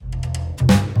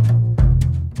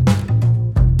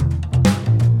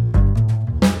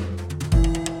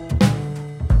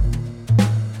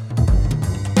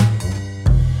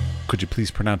Would you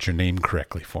please pronounce your name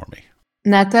correctly for me?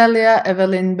 Natalia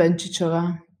Evelyn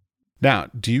Bencicova. Now,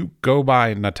 do you go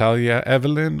by Natalia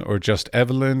Evelyn or just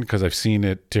Evelyn? Because I've seen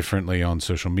it differently on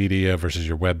social media versus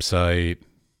your website.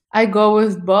 I go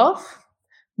with both,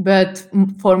 but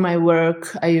for my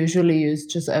work, I usually use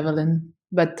just Evelyn.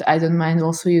 But I don't mind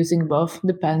also using both.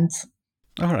 Depends.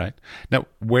 All right. Now,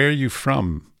 where are you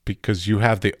from? Because you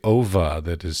have the OVA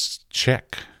that is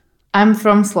Czech. I'm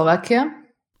from Slovakia.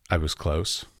 I was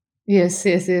close. Yes.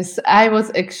 I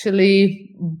was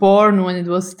actually born when it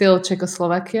was still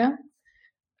Czechoslovakia,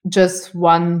 just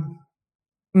 1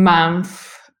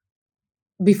 month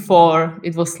before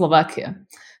it was Slovakia.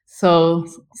 So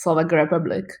Slovak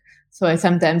Republic. So I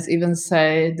sometimes even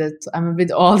say that I'm a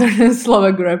bit older than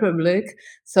Slovak Republic.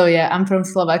 So yeah, I'm from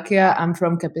Slovakia. I'm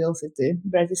from capital city,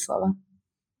 Bratislava.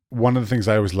 One of the things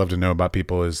I always love to know about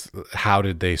people is how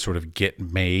did they sort of get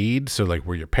made? So like,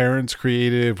 were your parents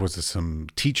creative? Was it some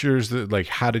teachers that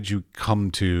how did you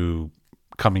coming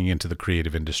into the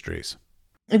creative industries?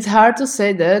 It's hard to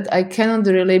say that. I cannot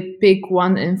really pick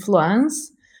one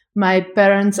influence. My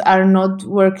parents are not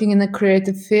working in the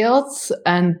creative fields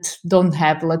and don't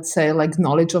have, let's say,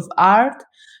 knowledge of art.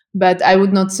 But I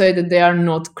would not say that they are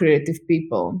not creative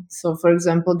people. So, for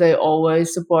example, they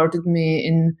always supported me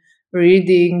in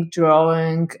reading,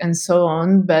 drawing, and so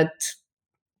on. But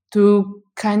to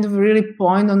kind of really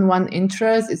point on one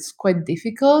interest, it's quite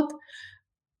difficult.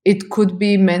 It could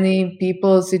be many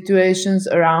people, situations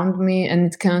around me, and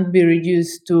it cannot be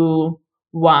reduced to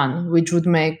one, which would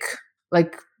make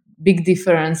big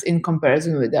difference in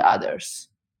comparison with the others.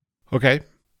 Okay.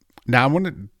 Now I want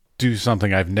to do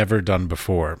something I've never done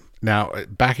before. Now,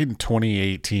 back in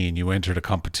 2018, you entered a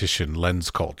competition, Lens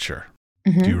Culture.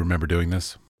 Mm-hmm. Do you remember doing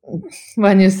this?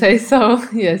 When you say so,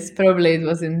 yes, probably it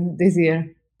was in this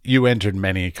year. You entered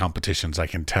many competitions, I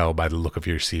can tell by the look of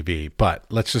your CV, but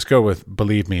let's just go with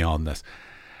believe me on this.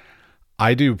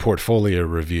 I do portfolio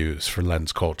reviews for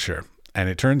Lens Culture, and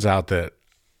it turns out that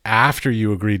after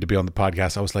you agreed to be on the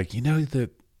podcast, I was like,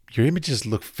 your images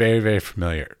look very, very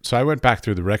familiar. So I went back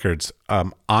through the records.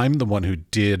 I'm the one who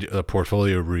did a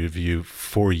portfolio review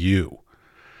for you.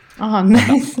 Oh,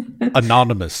 nice.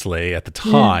 Anonymously at the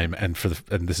time, yeah.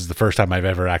 And this is the first time I've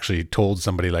ever actually told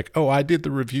somebody I did the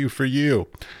review for you.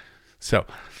 So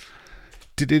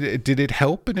did it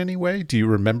help in any way? Do you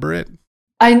remember it?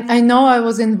 I know I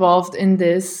was involved in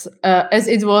this as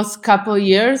it was a couple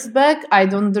years back. I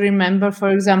don't remember, for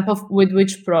example, with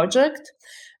which project.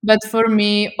 But for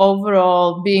me,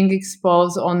 overall, being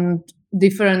exposed on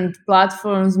different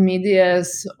platforms,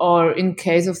 medias, or in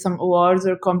case of some awards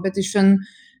or competition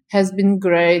has been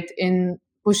great in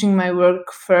pushing my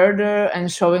work further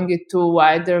and showing it to a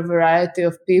wider variety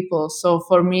of people. So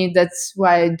for me, that's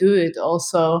why I do it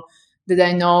also, that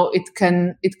I know it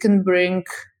can bring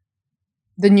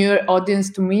the newer audience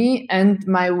to me and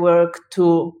my work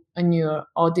to a newer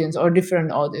audience or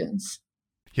different audience.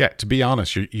 Yeah, to be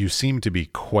honest, you seem to be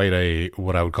quite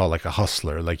what I would call a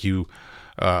hustler. You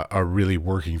are really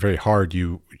working very hard.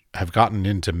 You have gotten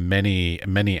into many,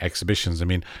 many exhibitions. I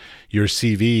mean, your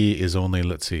CV is only,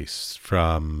 let's see,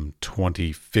 from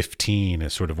 2015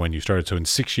 is sort of when you started. So in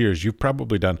 6 years, you've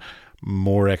probably done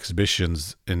more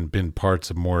exhibitions and been parts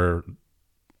of more,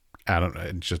 I don't know,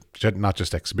 just not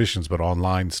just exhibitions, but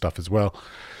online stuff as well,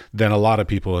 than a lot of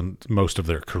people in most of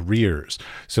their careers.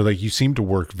 So you seem to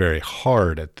work very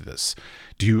hard at this.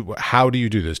 How do you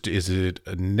do this? Is it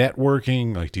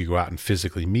networking? Do you go out and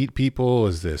physically meet people?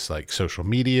 Is this social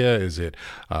media? Is it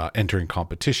entering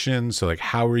competitions? So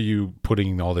how are you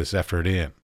putting all this effort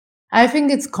in? I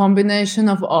think it's a combination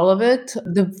of all of it.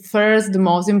 The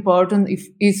most important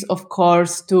is of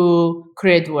course to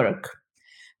create work.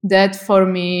 That for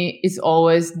me is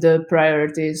always the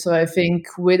priority. So I think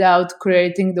without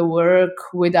creating the work,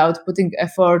 without putting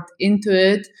effort into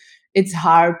it, it's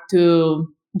hard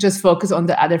to just focus on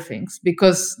the other things,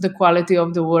 because the quality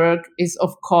of the work is,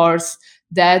 of course,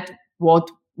 that what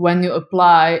when you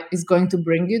apply is going to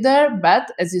bring you there.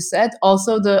 But as you said,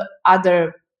 also the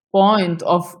other point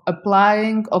of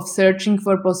applying, of searching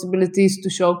for possibilities to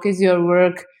showcase your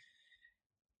work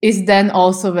is then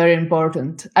also very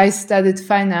important. I studied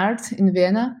fine art in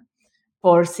Vienna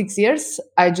for 6 years.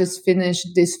 I just finished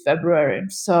this February.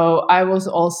 So I was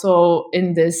also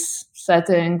in this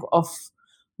setting of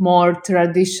more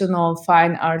traditional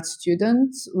fine art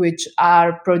students, which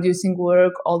are producing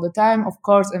work all the time, of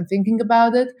course, and thinking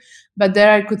about it. But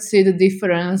there I could see the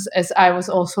difference, as I was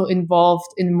also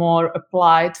involved in more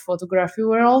applied photography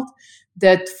world,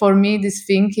 that for me, this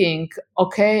thinking,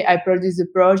 okay, I produce a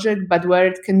project, but where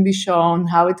it can be shown,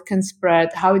 how it can spread,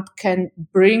 how it can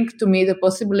bring to me the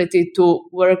possibility to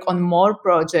work on more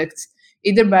projects,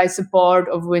 either by support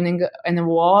of winning an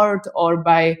award or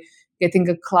by getting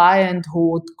a client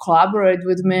who would collaborate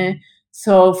with me.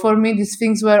 So for me, these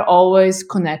things were always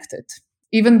connected,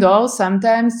 even though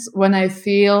sometimes when I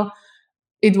feel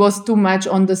it was too much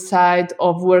on the side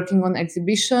of working on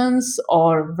exhibitions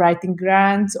or writing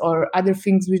grants or other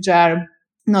things which are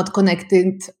not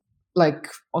connected, like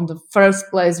on the first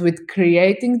place with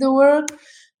creating the work,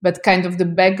 but kind of the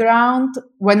background.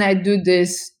 When I do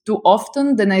this too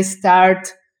often, then I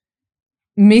start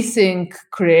missing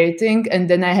creating, and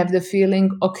then I have the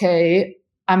feeling, okay,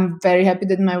 I'm very happy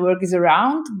that my work is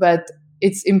around, but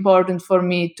it's important for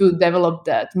me to develop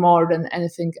that more than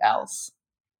anything else.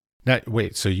 Now,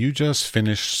 wait, so you just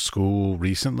finished school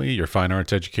recently, your fine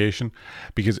arts education?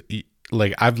 Because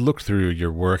like I've looked through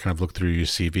your work and I've looked through your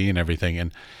CV and everything,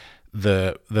 and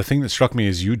the thing that struck me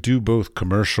is you do both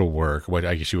commercial work, what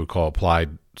I guess you would call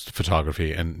applied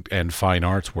photography, and fine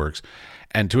arts works.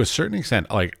 And to a certain extent,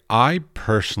 like I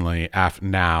personally,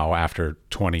 now after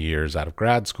 20 years out of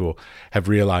grad school, have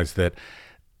realized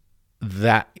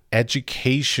that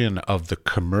education of the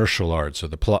commercial arts or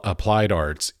the applied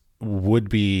arts would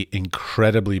be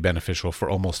incredibly beneficial for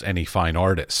almost any fine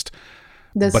artist.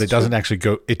 That's But it doesn't true. actually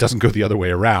go. It doesn't go the other way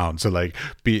around. So, like,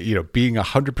 being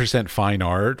 100% fine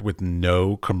art with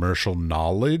no commercial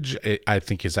knowledge, I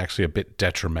think is actually a bit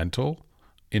detrimental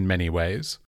in many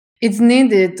ways. It's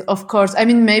needed, of course. I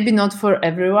mean, maybe not for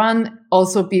everyone.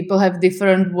 Also, people have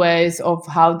different ways of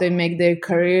how they make their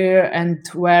career and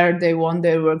where they want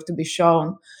their work to be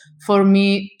shown. For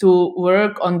me, to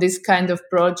work on this kind of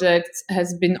projects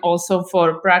has been also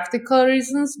for practical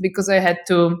reasons because I had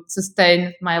to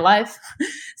sustain my life.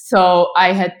 So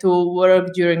I had to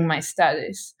work during my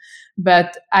studies.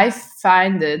 But I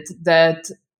find it that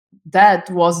that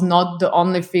was not the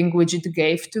only thing which it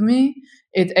gave to me.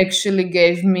 It actually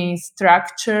gave me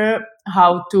structure,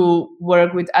 how to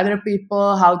work with other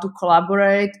people, how to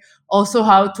collaborate, also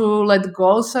how to let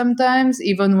go sometimes,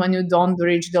 even when you don't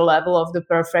reach the level of the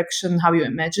perfection how you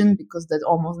imagine, because that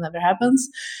almost never happens.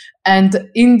 And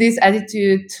in this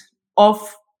attitude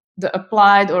of the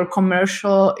applied or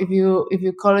commercial, if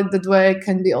you call it that way,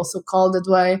 can be also called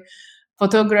that way,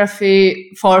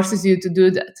 photography forces you to do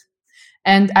that.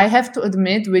 And I have to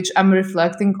admit, which I'm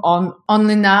reflecting on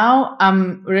only now,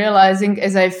 I'm realizing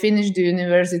as I finished the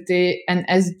university and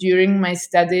as during my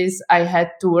studies, I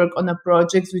had to work on a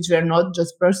projects which were not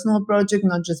just personal project,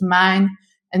 not just mine,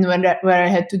 and where I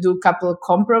had to do a couple of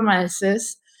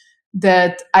compromises,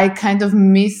 that I kind of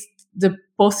missed the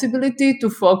possibility to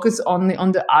focus only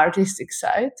on the artistic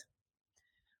side,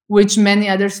 which many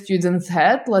other students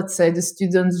had, let's say the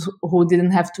students who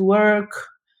didn't have to work.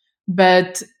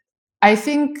 But I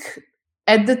think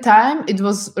at the time it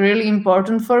was really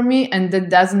important for me, and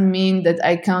that doesn't mean that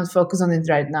I can't focus on it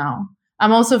right now.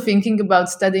 I'm also thinking about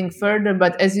studying further,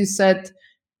 but as you said,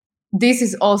 this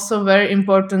is also very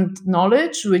important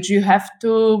knowledge, which you have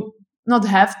to, not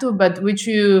have to, but which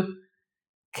you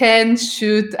can,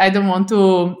 should, I don't want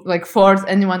to like force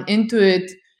anyone into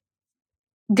it,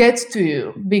 gets to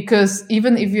you, because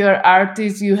even if you're an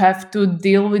artist, you have to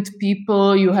deal with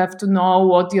people, you have to know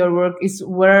what your work is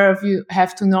worth, you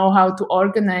have to know how to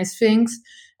organize things.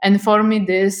 And for me,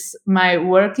 this, my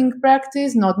working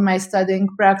practice, not my studying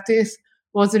practice,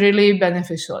 was really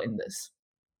beneficial in this.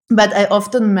 But I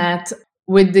often met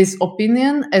with this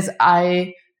opinion as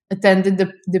I attended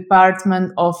the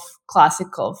department of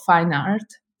classical fine art.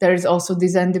 There is also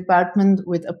design department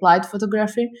with applied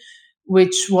photography,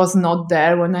 which was not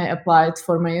there when I applied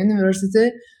for my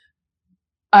university.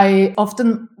 I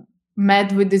often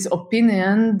met with this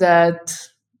opinion that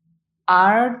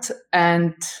art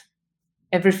and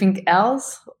everything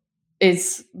else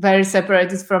is very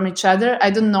separated from each other. I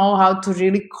don't know how to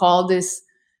really call this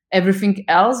everything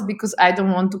else, because I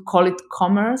don't want to call it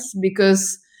commerce,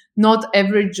 because not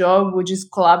every job which is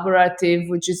collaborative,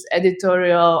 which is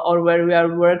editorial, or where we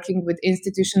are working with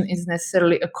institution is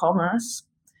necessarily a commerce.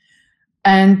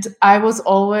 And I was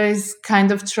always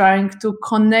kind of trying to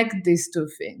connect these two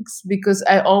things, because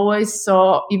I always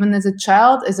saw, even as a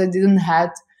child, as I didn't had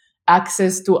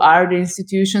access to art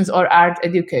institutions or art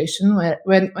education,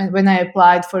 when I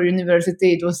applied for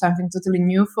university, it was something totally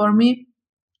new for me.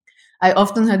 I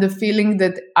often had a feeling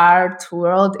that art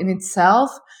world in itself,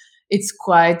 it's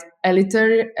quite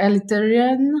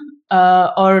elitarian,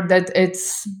 or that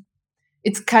it's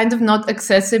kind of not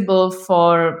accessible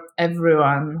for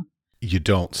everyone. You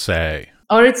don't say.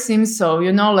 Or it seems so,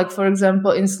 like, for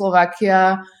example, in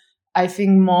Slovakia, I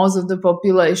think most of the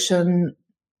population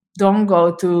don't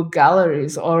go to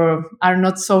galleries or are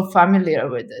not so familiar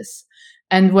with this.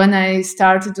 And when I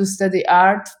started to study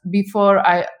art, before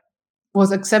I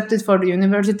was accepted for the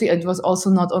university, it was also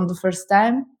not on the first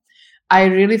time. I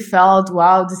really felt,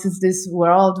 wow, this is this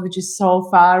world which is so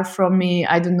far from me.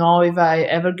 I don't know if I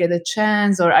ever get a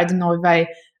chance, or I don't know if I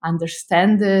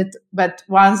understand it. But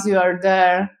once you are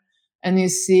there and you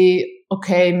see,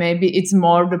 okay, maybe it's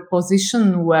more the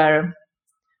position where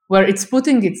it's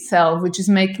putting itself, which is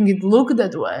making it look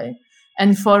that way.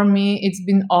 And for me, it's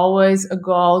been always a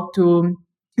goal to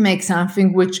make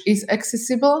something which is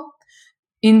accessible.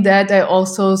 In that, I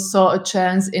also saw a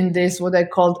chance in this, what I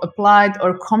called applied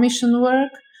or commission work,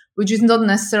 which is not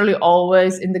necessarily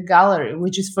always in the gallery,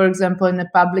 which is, for example, in a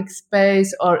public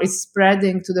space, or is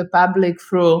spreading to the public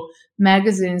through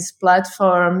magazines,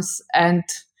 platforms, and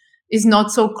is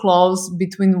not so close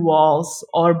between walls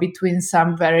or between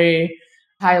some very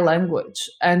high language.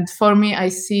 And for me, I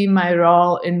see my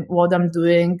role in what I'm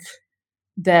doing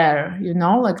there,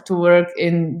 like to work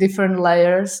in different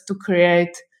layers to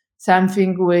create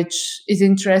something which is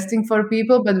interesting for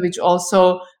people, but which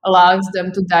also allows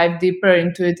them to dive deeper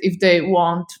into it if they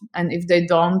want. And if they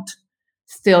don't,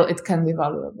 still it can be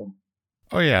valuable.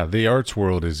 Oh, yeah. The arts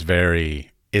world is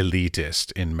very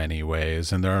elitist in many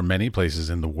ways. And there are many places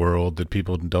in the world that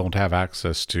people don't have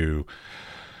access to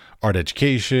art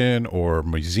education or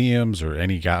museums or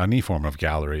any form of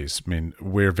galleries. I mean,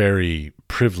 we're very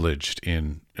privileged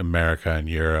in America and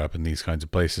Europe and these kinds of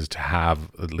places to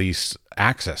have at least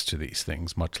access to these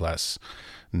things, much less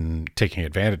taking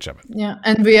advantage of it. Yeah,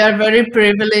 and we are very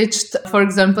privileged, for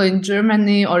example, in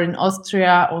Germany or in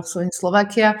Austria, also in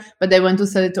Slovakia, but I went to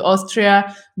study to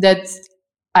Austria, that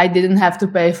I didn't have to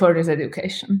pay for this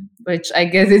education, which I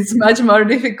guess it's much more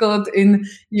difficult in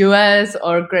US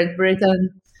or Great Britain.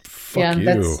 Fuck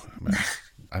you.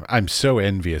 I'm so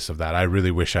envious of that. I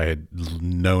really wish I had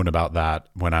known about that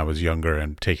when I was younger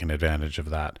and taken advantage of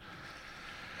that.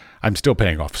 I'm still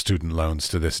paying off student loans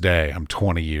to this day. I'm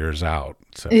 20 years out.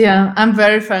 So. Yeah, I'm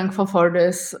very thankful for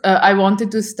this. I wanted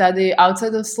to study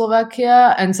outside of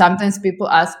Slovakia, and sometimes people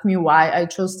ask me why I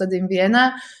chose study in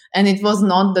Vienna. And it was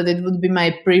not that it would be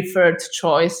my preferred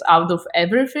choice out of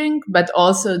everything, but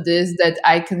also this, that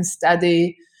I can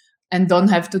study and don't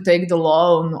have to take the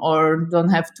loan or don't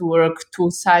have to work 2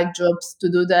 side jobs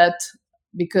to do that,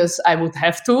 because I would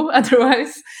have to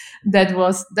otherwise. That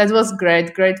was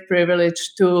great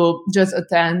privilege to just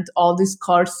attend all these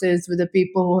courses with the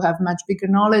people who have much bigger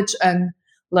knowledge and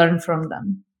learn from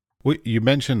them. Well, you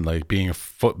mentioned like being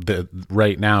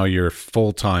right now you're a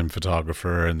full-time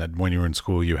photographer, and that when you were in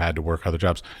school you had to work other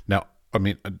jobs. Now, I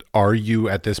mean, are you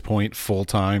at this point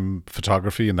full-time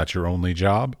photography and that's your only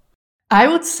job? I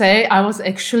would say I was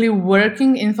actually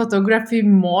working in photography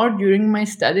more during my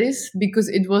studies because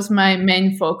it was my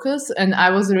main focus, and I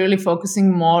was really focusing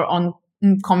more on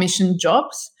commission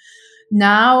jobs.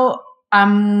 Now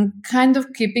I'm kind of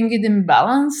keeping it in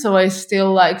balance, so I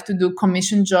still like to do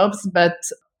commission jobs, but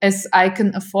as I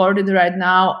can afford it right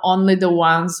now, only the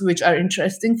ones which are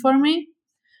interesting for me.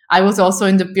 I was also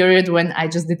in the period when I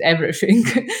just did everything,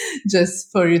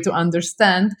 just for you to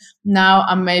understand. Now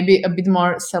I'm maybe a bit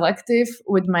more selective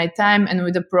with my time and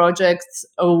with the projects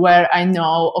where I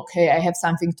know, okay, I have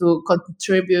something to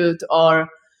contribute, or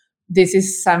this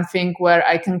is something where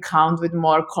I can count with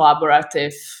more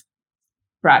collaborative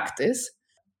practice.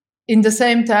 In the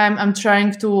same time, I'm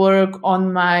trying to work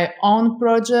on my own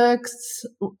projects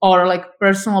or like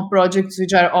personal projects,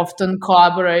 which are often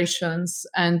collaborations,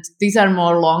 and these are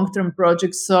more long-term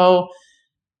projects. So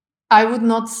I would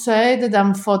not say that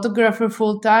I'm photographer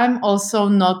full time. Also,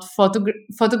 not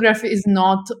photography is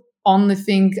not only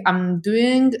thing I'm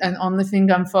doing and only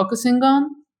thing I'm focusing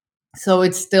on. So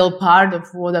it's still part of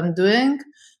what I'm doing,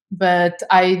 but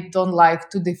I don't like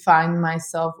to define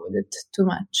myself with it too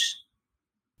much.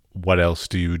 What else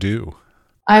do you do?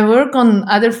 I work on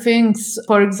other things.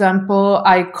 For example,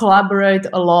 I collaborate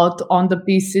a lot on the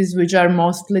pieces which are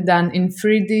mostly done in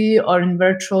 3D or in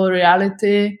virtual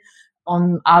reality,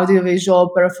 on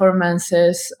audiovisual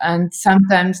performances, and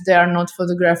sometimes they are not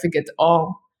photographic at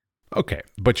all. Okay,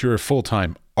 but you're a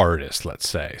full-time artist, let's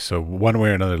say. So one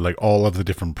way or another, like all of the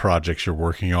different projects you're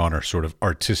working on are sort of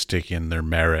artistic in their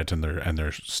merit and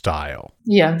their style.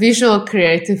 Yeah, visual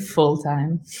creative full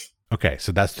time. Okay,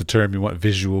 so that's the term you want,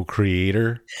 visual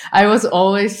creator? I was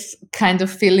always kind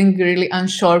of feeling really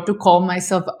unsure to call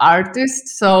myself artist.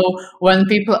 So when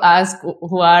people ask,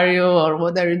 who are you or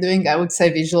what are you doing? I would say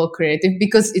visual creative,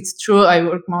 because it's true. I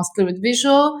work mostly with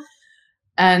visual,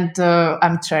 and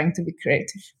I'm trying to be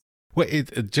creative. Well,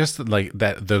 it just like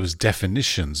that, those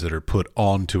definitions that are put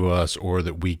onto us or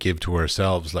that we give to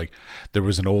ourselves. Like there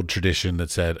was an old tradition that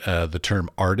said the term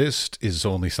artist is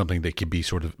only something that can be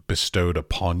sort of bestowed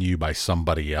upon you by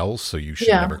somebody else. So you should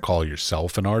Yeah. never call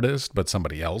yourself an artist, but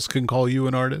somebody else can call you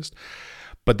an artist.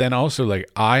 But then also, like,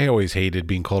 I always hated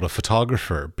being called a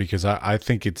photographer because I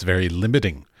think it's very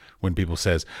limiting when people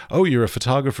says, "Oh, you're a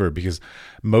photographer," because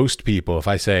most people, if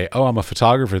I say, "Oh, I'm a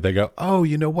photographer," they go, "Oh,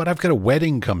 you know what? I've got a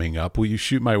wedding coming up. Will you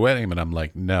shoot my wedding?" And I'm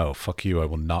like, "No, fuck you. I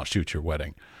will not shoot your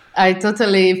wedding." I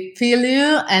totally feel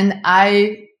you. And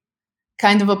I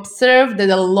kind of observe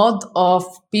that a lot of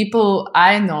people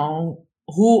I know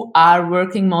who are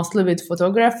working mostly with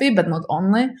photography, but not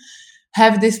only,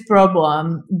 have this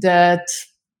problem that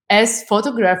as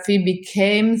photography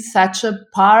became such a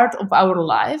part of our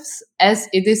lives, as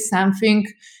it is something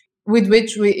with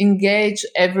which we engage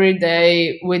every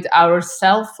day with our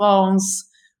cell phones,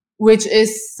 which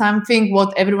is something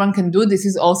what everyone can do. This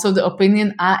is also the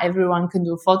opinion, everyone can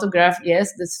do photograph.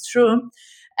 Yes, that's true.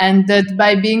 And that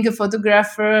by being a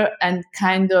photographer and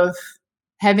kind of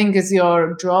having as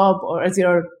your job or as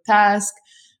your task,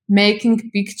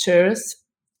 making pictures,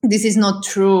 this is not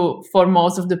true for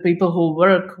most of the people who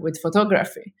work with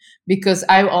photography. Because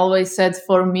I've always said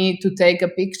for me to take a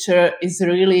picture is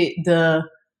really the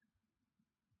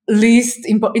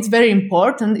it's very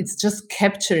important. It's just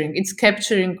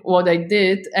capturing what I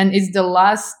did, and it's the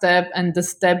last step and the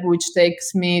step which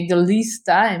takes me the least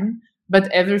time.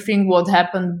 But everything what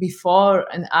happened before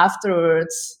and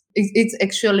afterwards, it's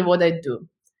actually what I do.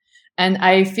 And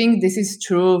I think this is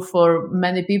true for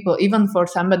many people, even for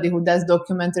somebody who does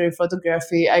documentary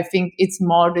photography. I think it's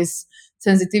more this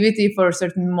sensitivity for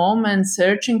certain moments,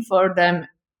 searching for them,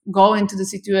 go into the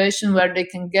situation where they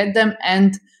can get them,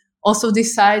 and also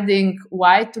deciding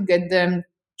why to get them,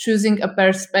 choosing a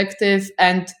perspective,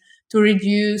 and to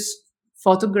reduce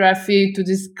photography to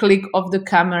this click of the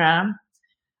camera.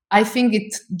 I think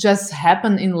it just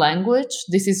happened in language.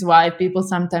 This is why people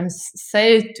sometimes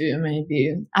say it to you,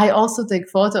 maybe, I also take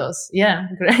photos. Yeah,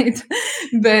 great.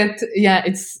 But yeah,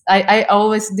 I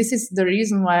always, this is the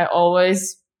reason why I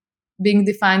always, being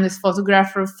defined as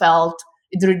photographer, felt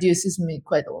it reduces me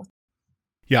quite a lot.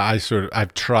 Yeah,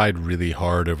 I've tried really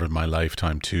hard over my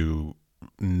lifetime to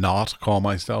not call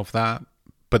myself that.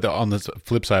 But on the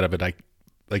flip side of it, I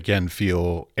again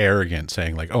feel arrogant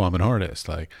saying like, "Oh, I'm an artist."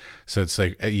 Like, so it's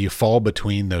like you fall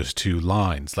between those two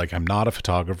lines. Like, I'm not a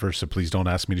photographer, so please don't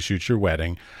ask me to shoot your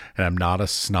wedding, and I'm not a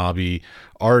snobby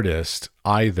artist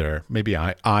either. Maybe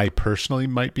I personally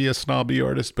might be a snobby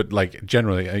artist, but like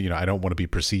generally, I don't want to be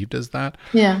perceived as that.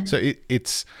 Yeah. So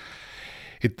it's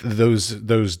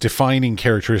those defining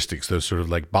characteristics, those sort of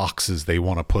like boxes they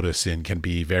want to put us in, can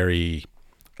be very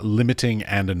limiting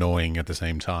and annoying at the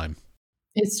same time.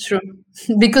 It's true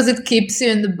because it keeps you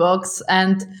in the box.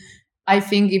 And I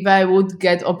think if I would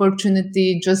get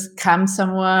opportunity, just come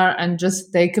somewhere and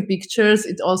just take a pictures,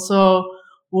 it also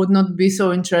would not be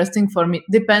so interesting for me.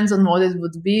 Depends on what it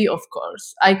would be, of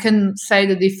course. I can say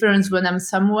the difference when I'm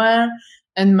somewhere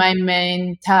and my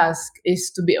main task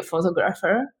is to be a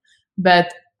photographer,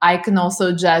 but I can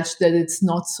also judge that it's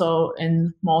not so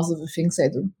in most of the things I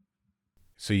do.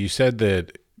 So you said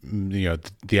that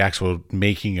the actual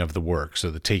making of the work,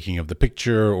 so the taking of the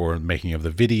picture or making of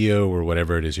the video or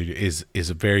whatever it is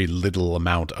a very little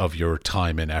amount of your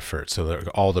time and effort. So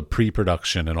all the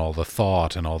pre-production and all the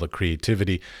thought and all the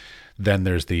creativity. Then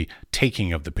there's the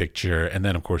taking of the picture, and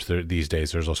then of course these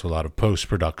days there's also a lot of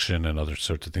post-production and other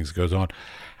sorts of things that goes on.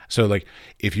 So like,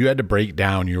 if you had to break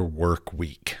down your work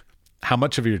week, how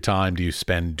much of your time do you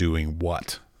spend doing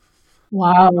what?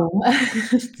 Wow.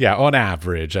 Yeah, on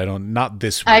average. Not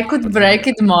this I week, could but break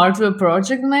it more to a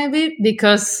project maybe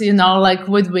because, like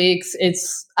with weeks,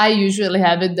 I usually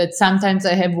have it that sometimes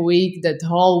I have a week that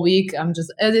whole week I'm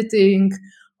just editing,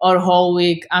 or whole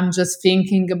week I'm just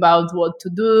thinking about what to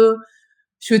do.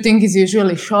 Shooting is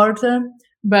usually shorter.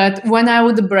 But when I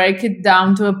would break it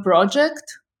down to a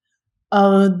project,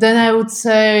 then I would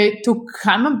say to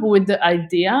come up with the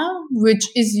idea, which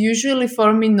is usually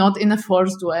for me not in a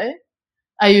forced way.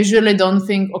 I usually don't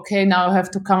think, okay, now I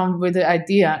have to come up with the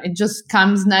idea. It just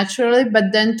comes naturally. But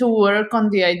then to work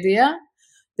on the idea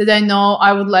that I know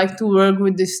I would like to work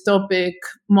with this topic,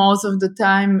 most of the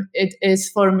time it is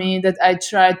for me that I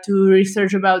try to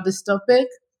research about this topic,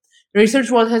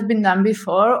 research what has been done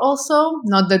before also.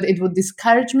 Not that it would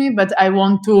discourage me, but I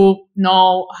want to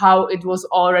know how it was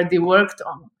already worked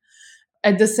on.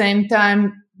 At the same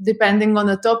time, depending on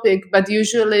the topic, but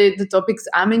usually the topics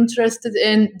I'm interested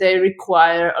in, they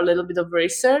require a little bit of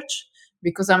research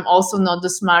because I'm also not the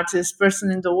smartest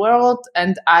person in the world.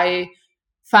 And I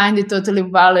find it totally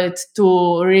valid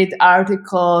to read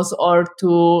articles or to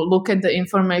look at the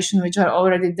information which are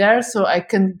already there so I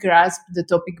can grasp the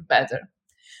topic better.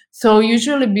 So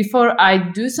usually before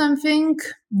I do something,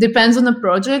 depends on the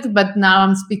project, but now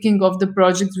I'm speaking of the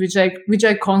projects which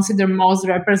I consider most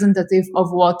representative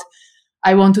of what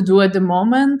I want to do at the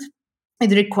moment.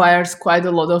 It requires quite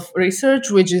a lot of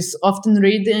research, which is often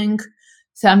reading.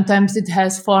 Sometimes it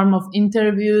has form of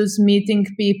interviews, meeting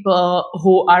people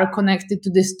who are connected to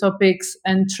these topics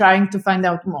and trying to find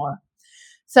out more.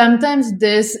 Sometimes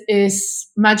this is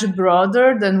much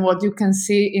broader than what you can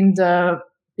see in the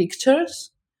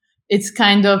pictures. It's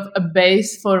kind of a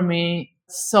base for me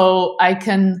so I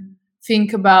can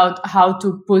think about how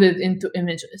to put it into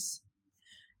images.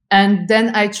 And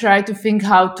then I try to think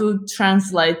how to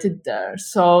translate it there.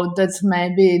 So that's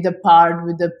maybe the part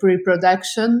with the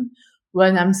pre-production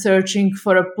when I'm searching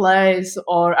for a place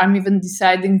or I'm even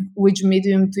deciding which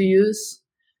medium to use.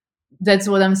 That's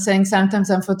what I'm saying. Sometimes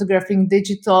I'm photographing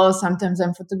digital, sometimes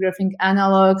I'm photographing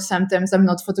analog, sometimes I'm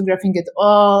not photographing at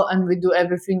all, and we do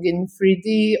everything in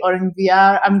 3D or in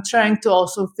VR. I'm trying to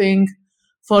also think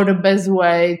for the best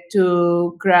way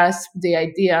to grasp the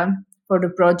idea for the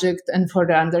project and for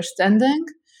the understanding.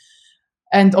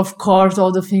 And of course,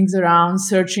 all the things around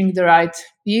searching the right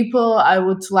people I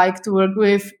would like to work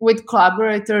with. With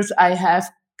collaborators, I have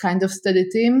kind of steady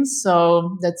teams,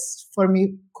 so that's for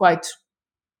me quite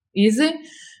easy.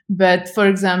 But for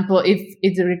example, if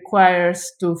it requires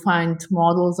to find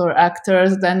models or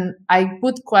actors, then I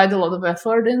put quite a lot of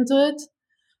effort into it.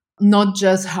 Not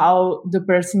just how the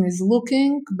person is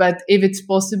looking, but if it's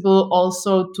possible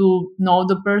also to know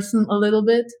the person a little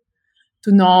bit,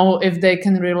 to know if they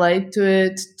can relate to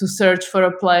it, to search for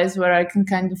a place where I can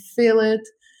kind of feel it,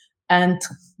 and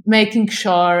making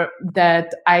sure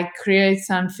that I create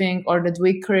something or that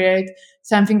we create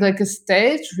something like a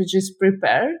stage which is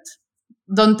prepared.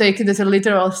 Don't take it as a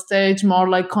literal stage, more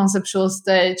like conceptual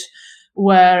stage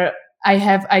where I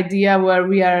have idea where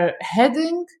we are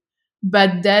heading,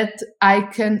 but that I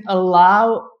can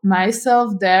allow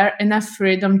myself there enough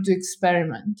freedom to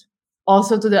experiment.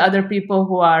 Also to the other people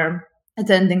who are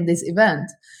attending this event,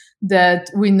 that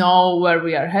we know where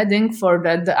we are heading, for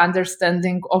that the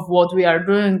understanding of what we are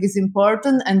doing is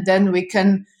important, and then we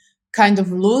can kind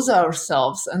of lose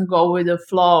ourselves and go with the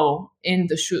flow in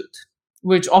the shoot,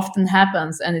 which often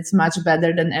happens, and it's much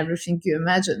better than everything you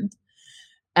imagined.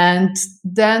 And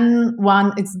then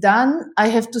when it's done, I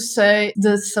have to say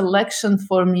the selection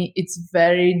for me, it's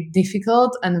very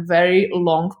difficult and very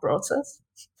long process.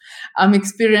 I'm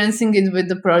experiencing it with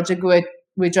the project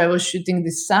which I was shooting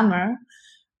this summer.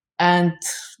 And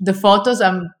the photos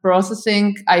I'm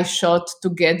processing, I shot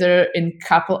together in a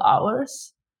couple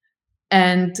hours.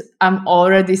 And I'm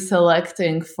already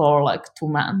selecting for like 2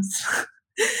 months.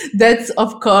 That's,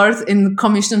 of course, in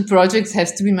commissioned projects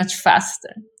has to be much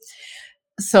faster.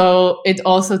 So it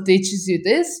also teaches you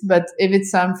this, but if it's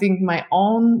something my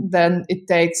own, then it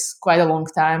takes quite a long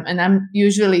time. And I'm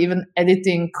usually even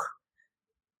editing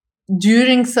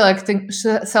during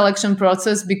selection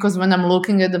process, because when I'm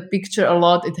looking at the picture a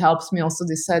lot, it helps me also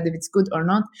decide if it's good or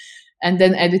not. And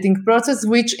then editing process,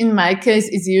 which in my case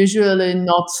is usually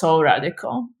not so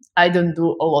radical. I don't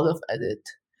do a lot of edit.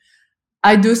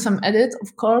 I do some edit,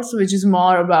 of course, which is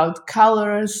more about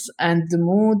colors and the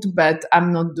mood, but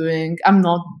I'm not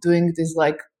doing this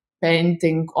like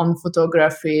painting on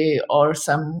photography or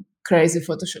some crazy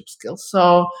Photoshop skills.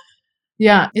 So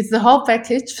yeah, it's the whole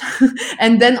package.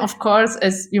 And then, of course,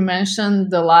 as you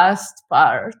mentioned, the last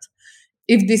part,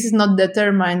 if this is not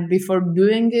determined before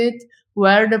doing it,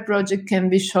 where the project can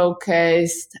be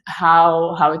showcased,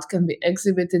 how it can be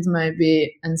exhibited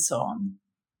maybe, and so on.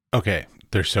 Okay,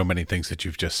 there's so many things that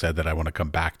you've just said that I want to come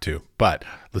back to, but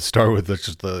let's start with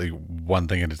just the one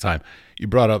thing at a time. You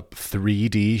brought up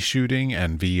 3D shooting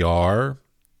and VR.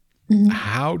 Mm-hmm.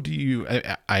 How do you,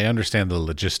 I understand the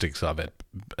logistics of it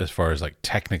as far as like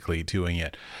technically doing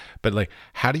it, but like,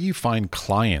 how do you find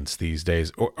clients these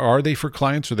days? Or are they for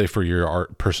clients or are they for your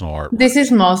personal art? This is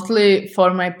mostly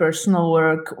for my personal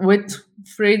work. With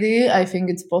 3D, I think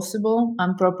it's possible.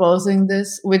 I'm proposing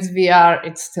this. With VR,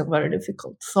 it's still very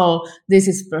difficult. So this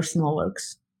is personal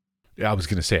works. Yeah, I was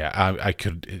going to say, I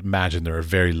could imagine there are a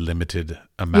very limited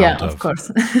amount of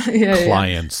course.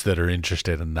 clients that are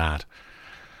interested in that.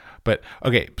 But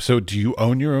okay, so do you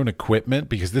own your own equipment?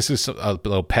 Because this is a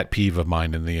little pet peeve of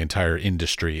mine in the entire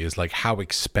industry is like how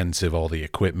expensive all the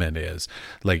equipment is.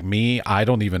 Like me, I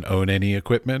don't even own any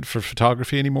equipment for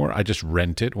photography anymore. I just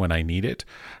rent it when I need it.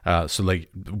 So like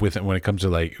when it comes to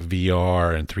like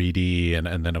VR and 3D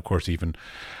and then of course even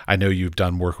I know you've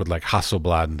done work with like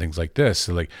Hasselblad and things like this.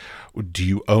 So like, do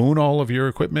you own all of your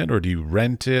equipment or do you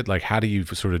rent it? Like, how do you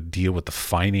sort of deal with the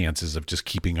finances of just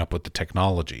keeping up with the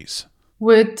technologies?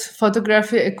 With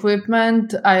photography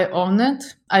equipment, I own it.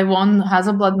 I won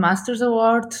Hasselblad Masters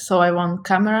Award, so I won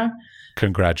camera.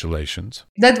 Congratulations.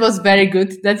 That was very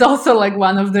good. That's also like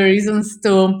one of the reasons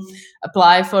to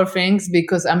apply for things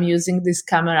because I'm using this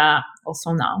camera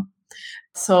also now.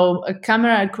 So a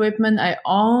camera equipment I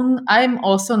own. I'm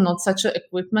also not such an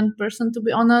equipment person, to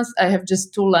be honest. I have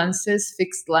just two lenses,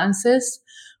 fixed lenses,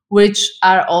 which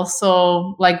are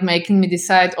also like making me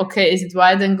decide, okay, is it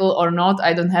wide angle or not?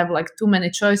 I don't have like too many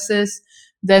choices.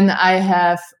 Then I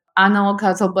have analog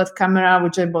Hasselblad camera,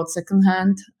 which I bought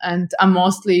secondhand, and I'm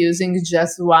mostly using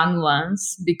just one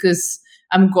lens because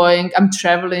I'm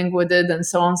traveling with it and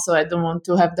so on. So I don't want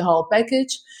to have the whole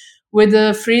package. With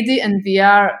the 3D and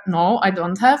VR, no, I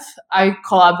don't have. I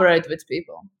collaborate with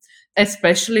people.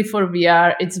 Especially for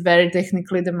VR, it's very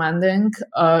technically demanding.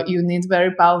 You need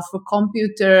very powerful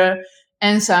computer,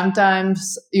 and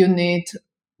sometimes you need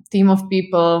team of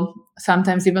people,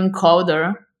 sometimes even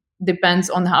coder, depends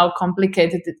on how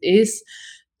complicated it is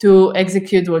to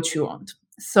execute what you want.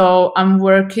 So I'm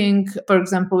working, for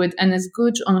example, with Enes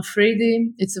Guc on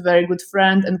 3D. It's a very good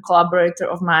friend and collaborator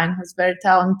of mine who's very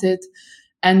talented.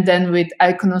 And then with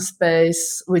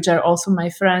Iconospace, which are also my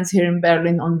friends here in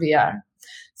Berlin on VR.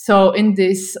 So in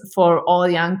this, for all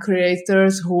young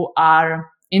creators who are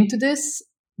into this,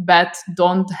 but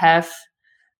don't have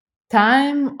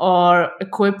time or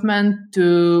equipment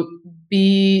to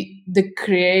be the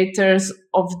creators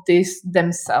of this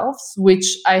themselves,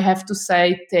 which I have to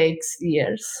say takes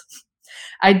years.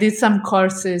 I did some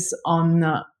courses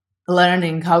on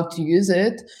learning how to use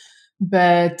it,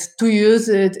 but to use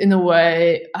it in a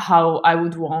way how I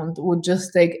would want would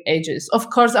just take ages. Of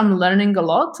course, I'm learning a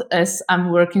lot as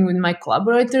I'm working with my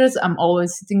collaborators. I'm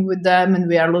always sitting with them and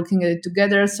we are looking at it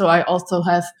together. So I also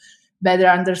have better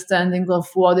understanding of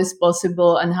what is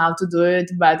possible and how to do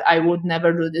it, but I would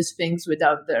never do these things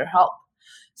without their help.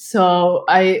 So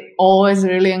I always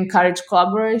really encourage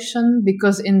collaboration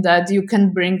because in that you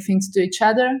can bring things to each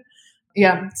other.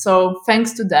 Yeah, so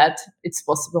thanks to that, it's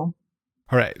possible.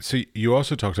 All right. So you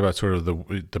also talked about sort of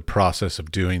the process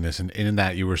of doing this, and in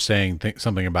that you were saying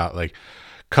something about like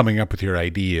coming up with your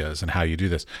ideas and how you do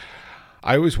this.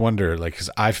 I always wonder, like, because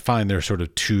I find there's sort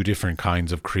of two different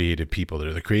kinds of creative people. There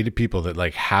are the creative people that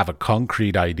like have a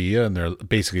concrete idea and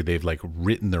they've like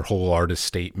written their whole artist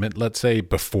statement, let's say,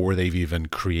 before they've even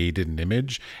created an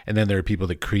image. And then there are people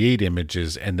that create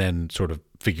images and then sort of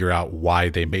figure out why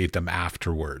they made them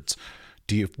afterwards.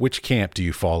 Which camp do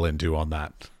you fall into on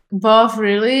that? Both,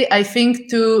 really. I think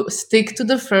to stick to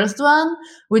the first one,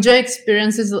 which I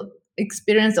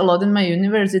experienced a lot in my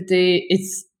university,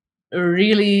 it's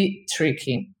really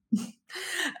tricky.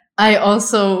 I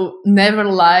also never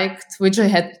liked, which I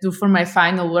had to do for my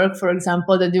final work, for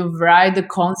example, that you write the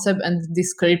concept and the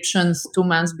descriptions 2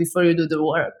 months before you do the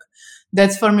work.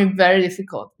 That's for me very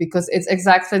difficult because it's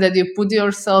exactly that you put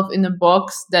yourself in a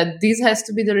box that this has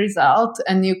to be the result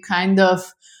and you kind of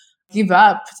give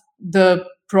up the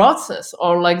process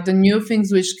or like the new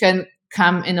things which can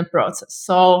come in a process.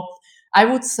 So I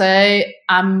would say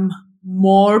I'm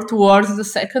more towards the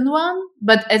second one.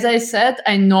 But as I said,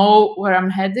 I know where I'm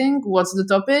heading, what's the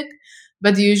topic,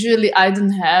 but usually I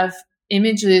don't have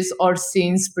images or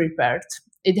scenes prepared.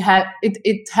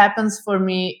 It happens for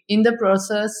me in the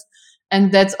process.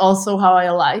 And that's also how I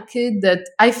like it, that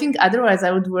I think otherwise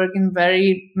I would work in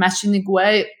very machinic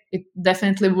way. It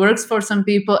definitely works for some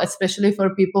people, especially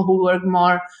for people who work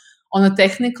more on a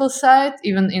technical side,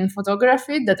 even in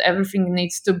photography, that everything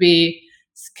needs to be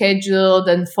scheduled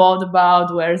and thought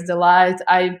about. Where's the light?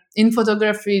 I, in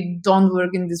photography, don't work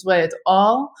in this way at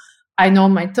all. I know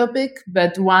my topic,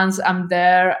 but once I'm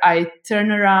there, I turn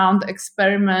around,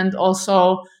 experiment,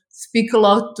 also speak a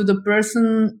lot to the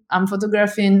person I'm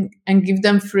photographing and give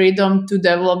them freedom to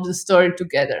develop the story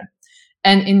together.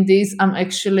 And in this, I'm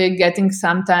actually getting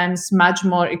sometimes much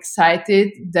more excited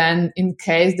than in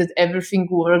case that everything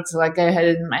works like I had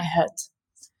it in my head.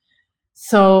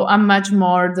 So I'm much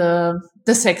more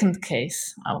the second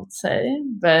case, I would say.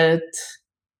 But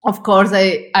of course,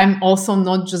 I'm also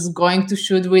not just going to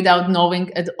shoot without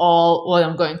knowing at all what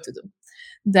I'm going to do.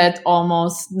 That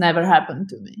almost never happened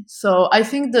to me. So I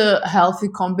think the healthy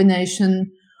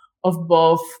combination of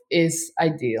both is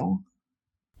ideal.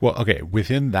 Well, okay.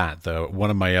 Within that, though, one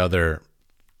of my other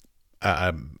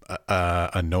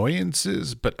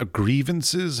annoyances, but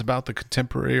grievances about the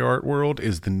contemporary art world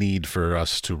is the need for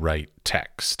us to write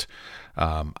text.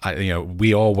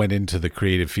 We all went into the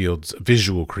creative fields,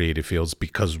 visual creative fields,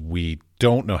 because we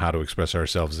don't know how to express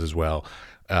ourselves as well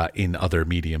in other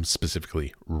mediums,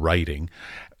 specifically writing.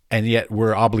 And yet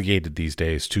we're obligated these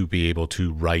days to be able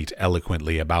to write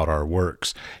eloquently about our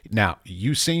works. Now,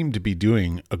 you seem to be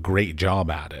doing a great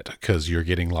job at it because you're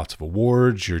getting lots of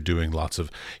awards. You're doing lots of,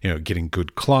 getting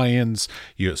good clients.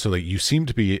 You seem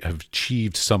to have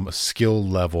achieved some skill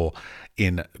level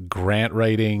in grant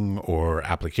writing or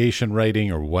application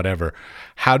writing or whatever.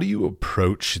 How do you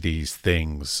approach these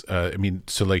things?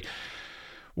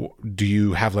 Do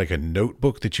you have like a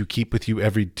notebook that you keep with you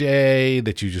every day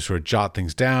that you just sort of jot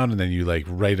things down and then you like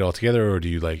write it all together? Or do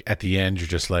you like at the end, you're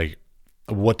just like,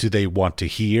 what do they want to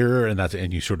hear?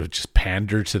 And you sort of just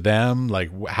pander to them.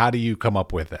 Like, how do you come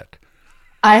up with it?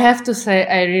 I have to say,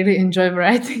 I really enjoy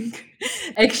writing.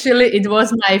 Actually, it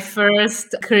was my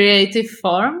first creative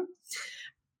form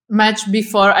much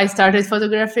before I started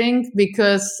photographing,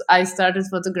 because I started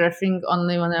photographing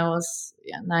only when I was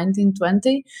 19,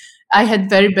 20. I had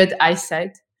very bad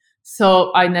eyesight,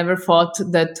 so I never thought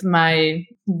that my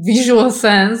visual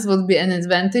sense would be an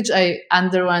advantage. I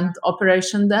underwent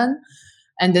operation then,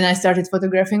 and then I started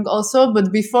photographing also.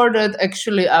 But before that,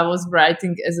 actually, I was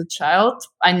writing as a child.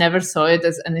 I never saw it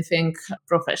as anything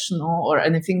professional or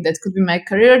anything that could be my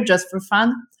career, just for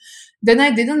fun. Then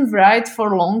I didn't write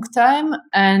for a long time.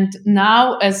 And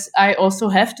now, as I also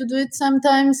have to do it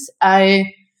sometimes,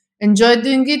 I enjoy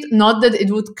doing it. Not that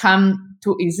it would come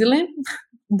too easily,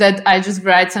 that I just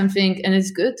write something and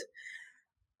it's good.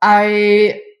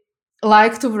 I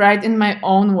like to write in my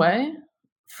own way.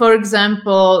 For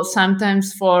example,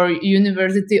 sometimes for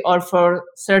university or for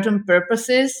certain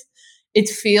purposes, it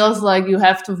feels like you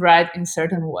have to write in a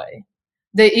certain way.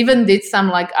 They even did some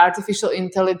like artificial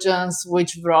intelligence,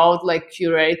 which wrote like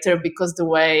curator, because the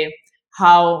way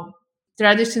how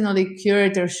traditionally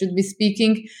curators should be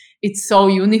speaking, it's so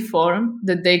uniform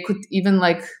that they could even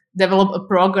like develop a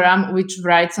program which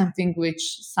writes something which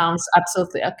sounds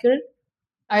absolutely accurate.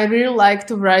 I really like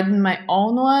to write in my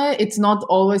own way. It's not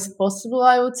always possible,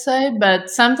 I would say, but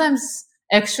sometimes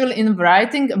actually in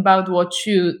writing about what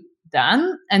you've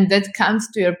done, and that comes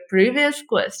to your previous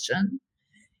question,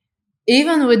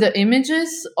 even with the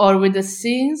images or with the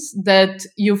scenes that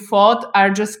you thought are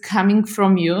just coming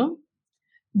from you,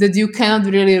 that you cannot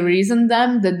really reason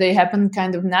them, that they happen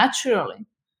kind of naturally.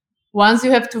 Once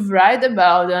you have to write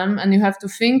about them and you have to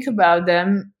think about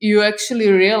them, you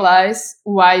actually realize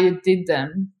why you did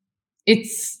them.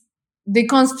 It's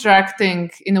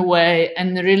deconstructing in a way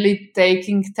and really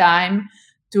taking time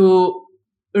to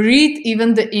read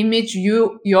even the image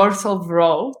you yourself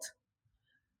wrote,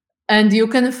 and you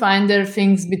can find there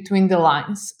things between the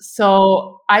lines.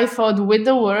 So I thought with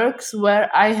the works where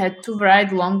I had to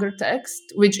write longer text,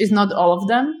 which is not all of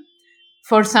them,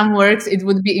 for some works, it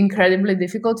would be incredibly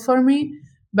difficult for me.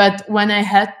 But when I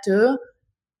had to,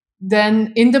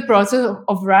 then in the process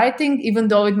of writing, even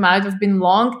though it might have been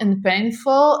long and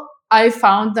painful, I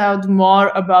found out more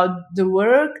about the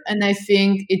work, and I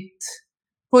think it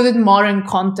put it more in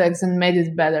context and made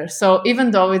it better. So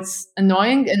even though it's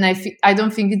annoying, and I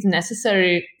don't think it's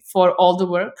necessary for all the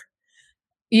work,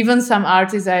 even some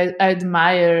artists I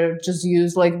admire just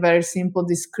use like very simple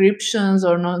descriptions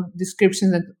or no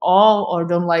descriptions at all, or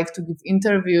don't like to give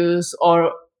interviews,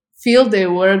 or feel their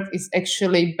work is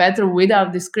actually better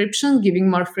without description,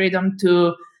 giving more freedom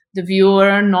to the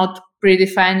viewer, not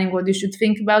predefining what you should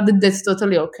think about it. That's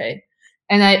totally okay.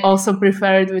 And I also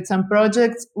prefer it with some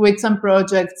projects. With some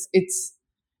projects,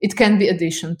 it can be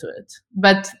addition to it.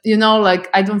 But like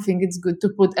I don't think it's good to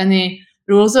put any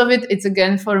rules of it. It's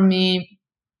again for me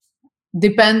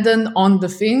dependent on the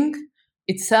thing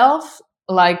itself,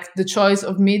 like the choice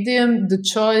of medium, the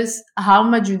choice, how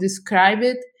much you describe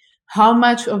it, how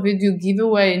much of it you give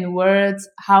away in words,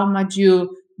 how much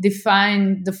you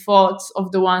define the thoughts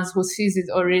of the ones who sees it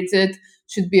or reads it,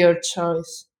 should be your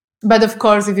choice. But of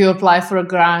course, if you apply for a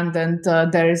grant and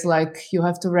there is like, you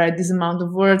have to write this amount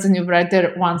of words and you write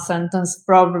there one sentence,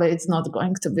 probably it's not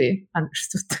going to be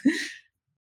understood.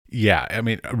 Yeah, I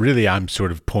mean, really, I'm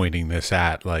sort of pointing this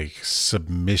at like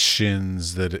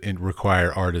submissions that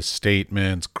require artist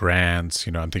statements, grants.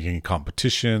 I'm thinking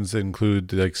competitions that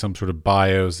include like some sort of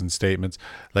bios and statements.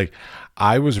 Like,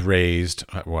 I was raised,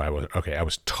 I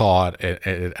was taught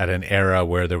at an era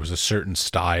where there was a certain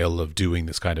style of doing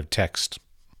this kind of text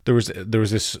There was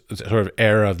this sort of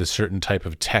era of this certain type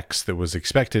of text that was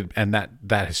expected, and that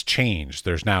has changed.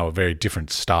 There's now a very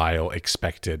different style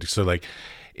expected. So like,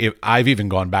 if I've even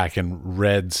gone back and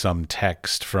read some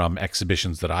text from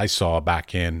exhibitions that I saw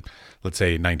back in, let's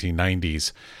say,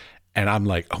 1990s, and I'm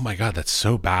like, oh my God, that's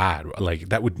so bad. Like,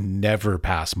 that would never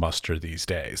pass muster these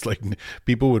days. Like,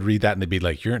 people would read that and they'd be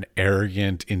like, you're an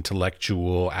arrogant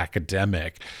intellectual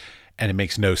academic. And it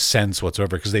makes no sense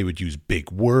whatsoever, because they would use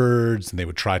big words and they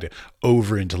would try to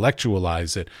over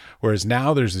intellectualize it. Whereas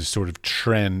now there's this sort of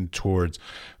trend towards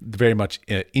very much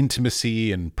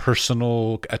intimacy and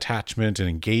personal attachment and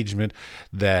engagement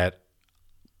that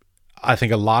I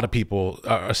think a lot of people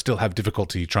still have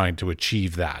difficulty trying to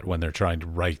achieve that when they're trying to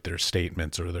write their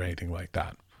statements or anything like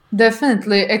that.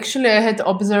 Definitely. Actually, I had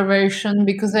observation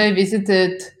because I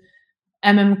visited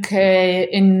MMK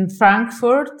in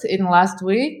Frankfurt in last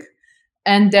week,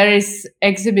 and there is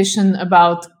exhibition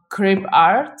about crip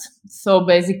art. So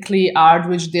basically art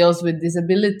which deals with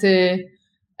disability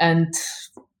and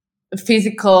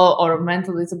physical or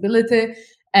mental disability.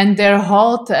 And their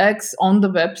whole text on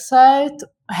the website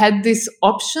had this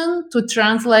option to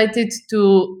translate it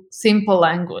to simple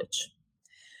language.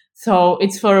 So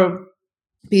it's for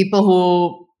people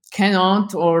who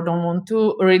cannot or don't want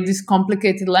to read this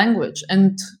complicated language.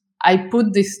 And I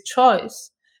put this choice.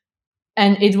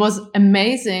 And it was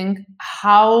amazing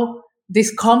how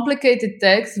this complicated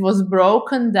text was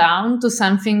broken down to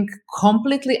something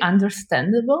completely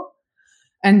understandable.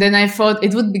 And then I thought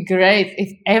it would be great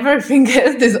if everything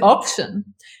has this option.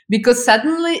 Because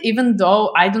suddenly, even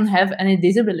though I don't have any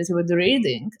disability with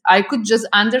reading, I could just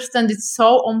understand it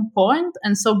so on point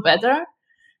and so better.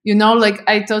 You know, like,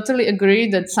 I totally agree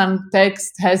that some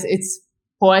text has its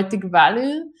poetic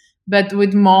value, but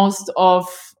with most of,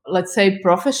 let's say,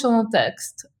 professional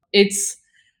text, it's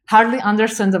hardly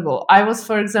understandable. I was,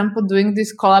 for example, doing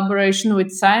this collaboration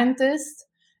with scientists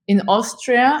in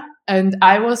Austria, and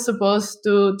I was supposed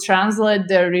to translate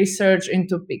their research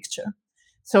into picture.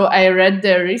 So I read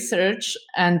their research,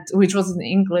 and which was in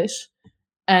English,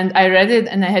 and I read it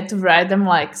and I had to write them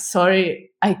like,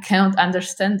 sorry, I cannot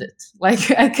understand it.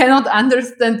 Like, I cannot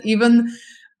understand even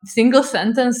single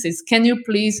sentences. Can you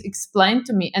please explain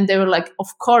to me? And they were like, of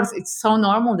course, it's so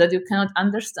normal that you cannot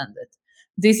understand it.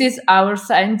 This is our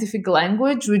scientific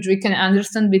language, which we can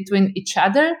understand between each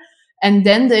other. And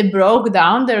then they broke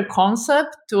down their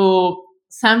concept to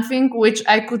something which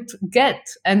I could get.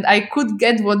 And I could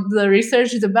get what the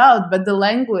research is about, but the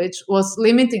language was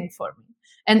limiting for me.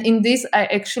 And in this, I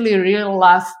actually really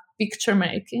love picture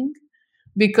making,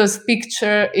 because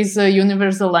picture is a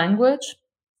universal language.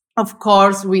 Of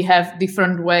course, we have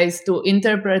different ways to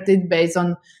interpret it based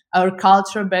on our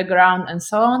culture, background, and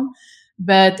so on.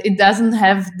 But it doesn't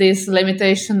have this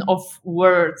limitation of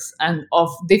words and of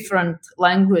different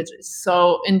languages.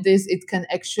 So in this, it can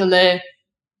actually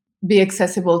be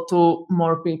accessible to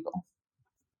more people.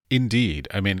 Indeed.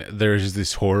 I mean, there's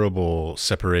this horrible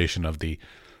separation of the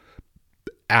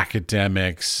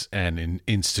academics and in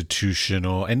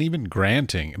institutional and even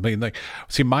granting. I mean, like,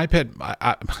 see, my pet,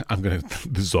 I'm going to,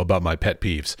 this is all about my pet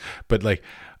peeves, but like,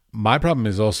 my problem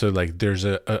is also like there's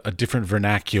a different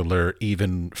vernacular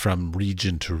even from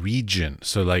region to region.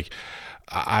 So like,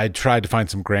 I tried to find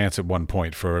some grants at one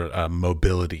point for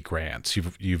mobility grants.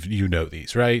 You know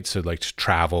these, right? So like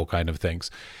travel kind of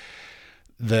things.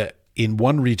 In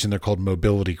one region they're called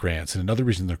mobility grants, in another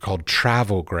region they're called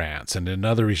travel grants, and in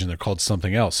another region they're called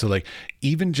something else. So like,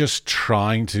 even just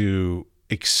trying to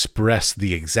express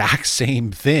the exact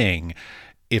same thing,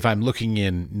 if I'm looking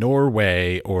in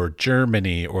Norway or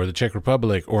Germany or the Czech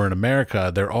Republic or in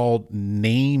America, they're all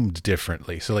named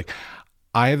differently. So like,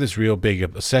 I have this real big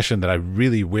obsession that I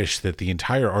really wish that the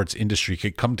entire arts industry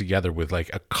could come together with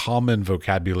like a common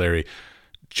vocabulary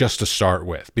just to start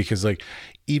with, because like,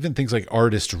 even things like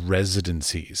artist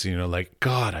residencies, you know, like,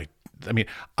 God, I mean,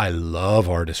 I love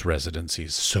artist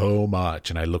residencies so much,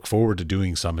 and I look forward to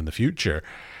doing some in the future,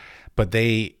 but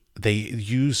they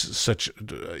use such,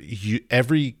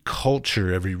 every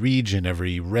culture, every region,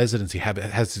 every residency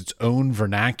has its own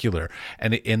vernacular,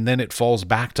 and then it falls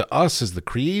back to us as the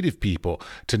creative people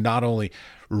to not only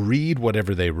read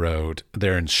whatever they wrote,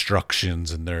 their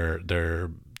instructions and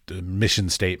their mission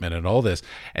statement and all this,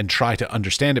 and try to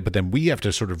understand it, but then we have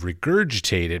to sort of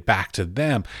regurgitate it back to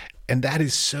them, and that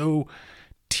is so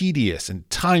tedious and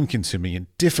time consuming and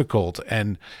difficult,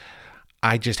 and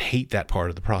I just hate that part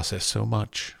of the process so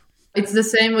much. It's the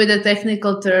same with the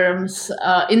technical terms.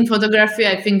 In photography,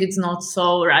 I think it's not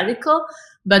so radical,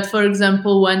 but for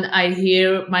example, when I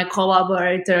hear my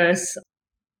collaborators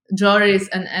Joris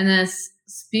and Enes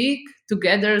speak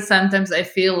together, sometimes I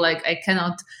feel like I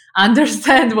cannot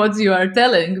understand what you are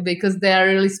telling, because they are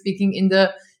really speaking in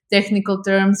the technical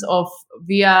terms of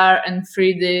VR and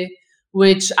 3D,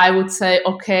 which I would say,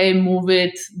 okay, move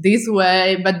it this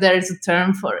way, but there is a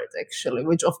term for it actually,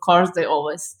 which of course they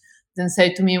always then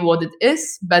say to me what it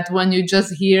is. But when you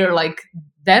just hear like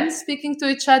them speaking to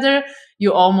each other,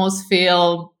 you almost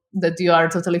feel that you are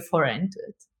totally foreign to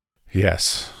it.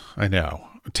 Yes, I know.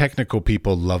 Technical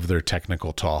people love their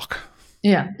technical talk.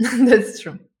 Yeah, that's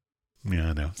true. Yeah,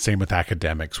 I know. Same with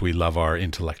academics. We love our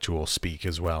intellectual speak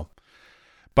as well.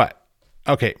 But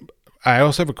okay, I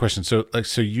also have a question. So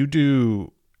you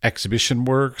do exhibition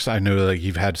works. I know like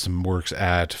you've had some works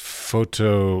at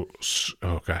the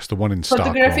one in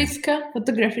Stockholm.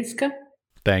 Fotografiska.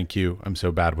 Thank you. I'm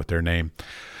so bad with their name.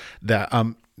 That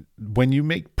when you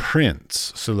make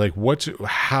prints, so like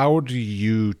how do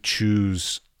you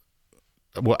choose?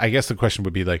 Well, I guess the question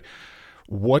would be like,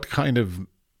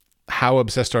 how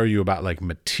obsessed are you about like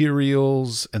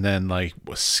materials and then like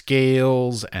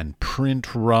scales and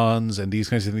print runs and these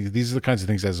kinds of things? These are the kinds of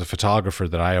things as a photographer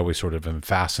that I always sort of am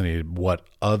fascinated what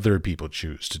other people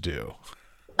choose to do.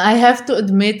 I have to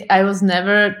admit, I was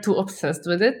never too obsessed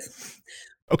with it.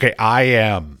 Okay, I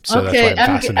am. So okay, that's why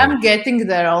I'm fascinated. I'm getting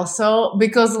there also,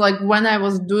 because like when I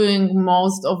was doing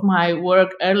most of my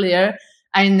work earlier,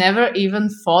 I never even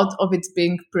thought of it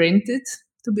being printed,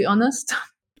 to be honest.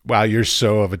 Wow, you're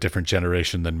so of a different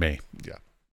generation than me. Yeah.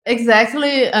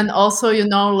 Exactly. And also,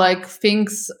 like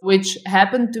things which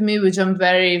happened to me, which I'm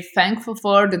very thankful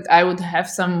for, that I would have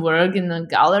some work in a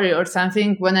gallery or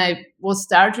something. When I was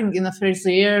starting in the first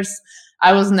years,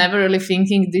 I was never really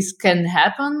thinking this can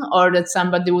happen or that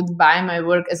somebody would buy my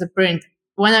work as a print.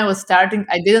 When I was starting,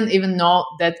 I didn't even know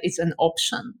that it's an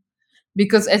option.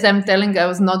 Because as I'm telling, I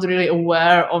was not really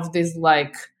aware of this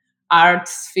like art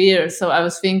sphere. So I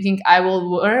was thinking I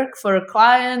will work for a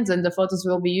client and the photos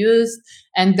will be used.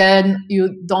 And then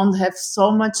you don't have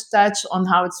so much touch on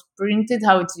how it's printed,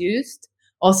 how it's used.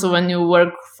 Also, when you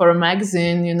work for a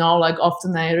magazine, like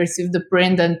often I receive the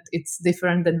print and it's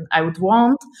different than I would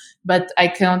want, but I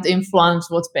cannot influence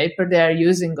what paper they are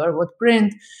using or what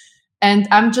print. And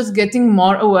I'm just getting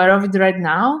more aware of it right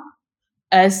now,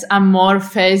 as I'm more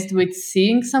faced with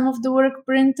seeing some of the work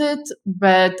printed.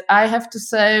 But I have to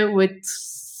say with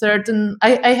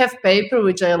I have paper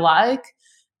which I like,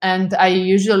 and I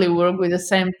usually work with the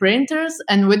same printers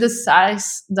and with the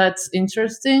size that's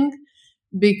interesting,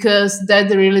 because that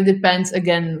really depends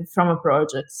again from a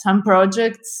project. Some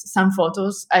projects, some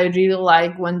photos I really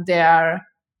like when they are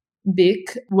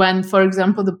big, when, for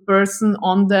example, the person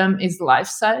on them is life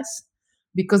size,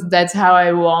 because that's how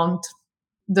I want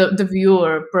the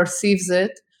viewer perceives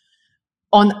it.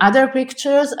 On other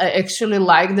pictures, I actually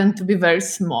like them to be very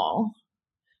small,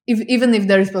 even if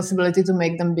there is possibility to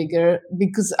make them bigger,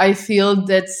 because I feel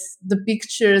that's the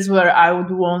pictures where I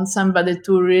would want somebody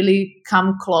to really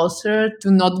come closer, to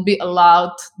not be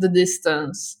allowed the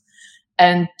distance,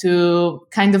 and to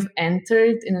kind of enter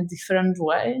it in a different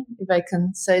way, if I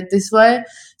can say it this way.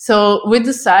 So with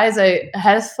the size, I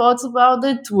had thoughts about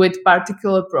it with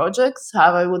particular projects,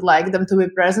 how I would like them to be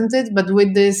presented. But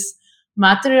with these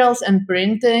materials and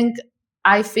printing,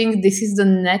 I think this is the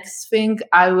next thing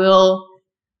I will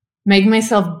make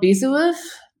myself busy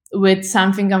with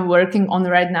something I'm working on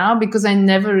right now, because I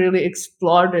never really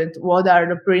explored it. What are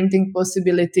the printing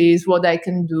possibilities, what I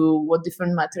can do, what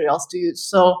different materials to use.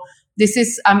 So this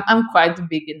is, I'm quite a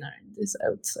beginner in this, I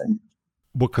would say.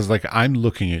 Well, because like I'm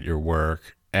looking at your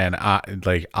work and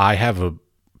I have a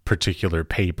particular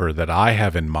paper that I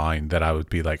have in mind that I would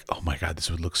be like, oh my God, this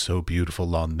would look so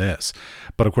beautiful on this.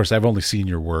 But of course, I've only seen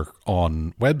your work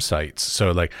on websites.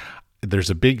 So like there's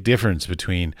a big difference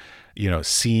between,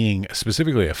 seeing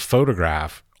specifically a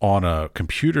photograph on a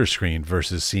computer screen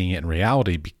versus seeing it in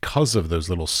reality, because of those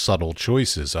little subtle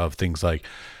choices of things like,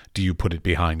 do you put it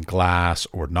behind glass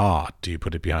or not? Do you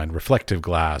put it behind reflective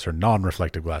glass or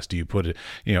non-reflective glass? Do you put it,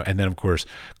 and then of course,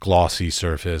 glossy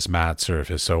surface, matte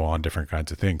surface, so on, different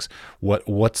kinds of things.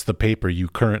 What's the paper you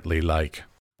currently like?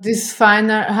 This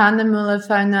Hahnemühle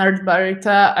Fine Art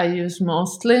Barita I use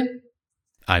mostly.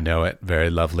 I know it. Very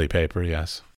lovely paper,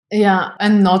 yes. Yeah,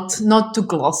 and not too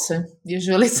glossy,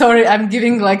 usually. Sorry, I'm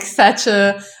giving like such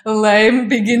a lame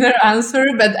beginner answer,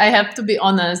 but I have to be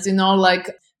honest,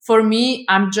 like for me,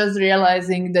 I'm just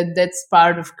realizing that that's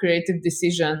part of creative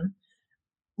decision.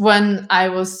 When I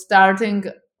was starting,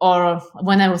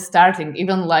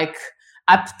 even like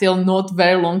up till not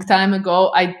very long time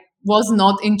ago, I was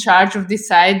not in charge of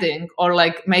deciding or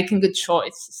like making a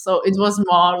choice. So it was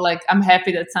more like, I'm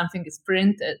happy that something is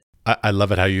printed. I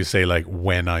love it how you say like,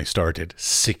 when I started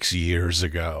 6 years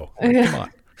ago. Yeah. Come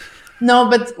on. No,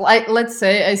 but like, let's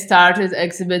say I started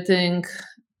exhibiting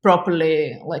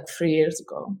properly like 3 years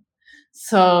ago.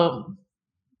 So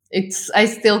I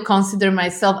still consider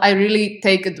myself, I really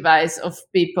take advice of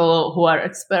people who are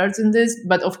experts in this,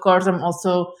 but of course I'm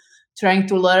also trying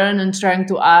to learn and trying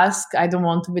to ask. I don't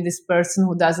want to be this person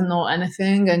who doesn't know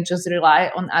anything and just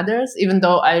rely on others, even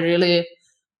though I really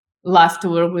love to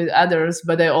work with others,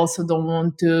 but I also don't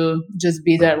want to just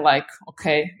be there like,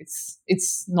 okay,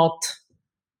 it's not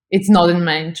in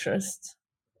my interest.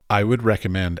 I would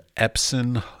recommend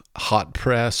Epson hot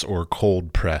press or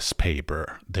cold press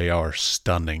paper. They are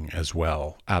stunning as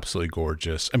well. Absolutely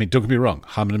gorgeous. I mean, don't get me wrong.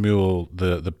 Hammermühle,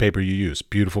 the paper you use,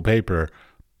 beautiful paper.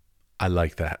 I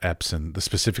like that Epson,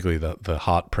 specifically the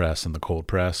hot press and the cold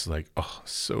press. Like, oh,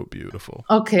 so beautiful.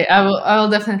 Okay, I will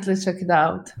definitely check it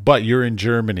out. But you're in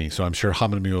Germany, so I'm sure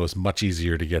Hammermühle is much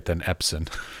easier to get than Epson.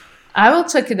 I will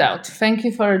check it out. Thank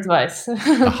you for advice.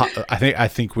 I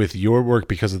think with your work,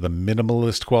 because of the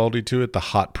minimalist quality to it, the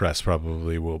hot press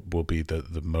probably will be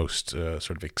the most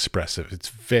sort of expressive.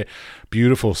 It's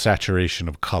beautiful saturation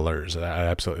of colors. I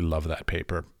absolutely love that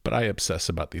paper, but I obsess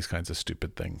about these kinds of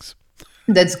stupid things.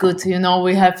 That's good.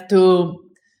 We have to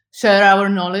share our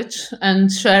knowledge and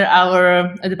share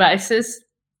our advices.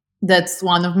 That's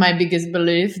one of my biggest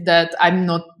beliefs, that I'm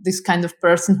not this kind of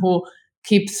person who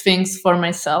keeps things for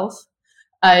myself.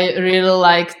 I really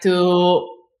like to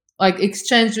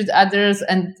exchange with others,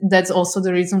 and that's also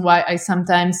the reason why I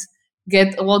sometimes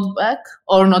get a lot back,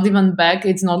 or not even back.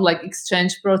 It's not like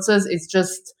exchange process. It's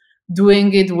just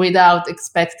doing it without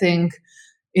expecting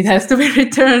it has to be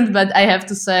returned. But I have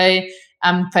to say,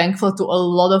 I'm thankful to a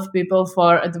lot of people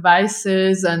for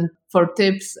advices and for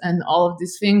tips and all of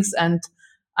these things. And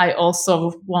I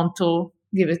also want to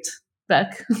give it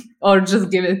back or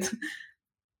just give it.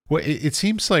 Well, it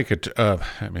seems like I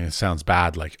mean, it sounds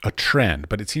bad, like a trend,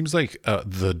 but it seems like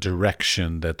the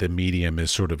direction that the medium is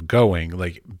sort of going.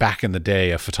 Like back in the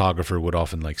day, a photographer would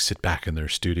often like sit back in their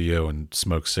studio and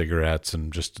smoke cigarettes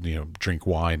and just, drink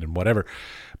wine and whatever.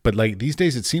 But like these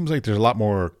days, it seems like there's a lot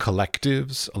more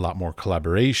collectives, a lot more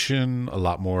collaboration, a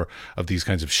lot more of these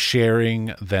kinds of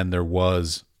sharing than there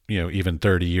was even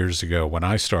 30 years ago when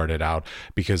I started out,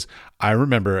 because I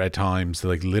remember at times,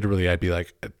 like literally I'd be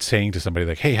like saying to somebody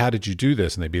like, hey, how did you do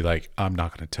this? And they'd be like, I'm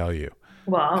not going to tell you.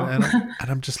 Wow. And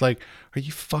I'm just like, are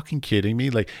you fucking kidding me?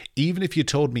 Like, even if you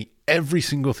told me every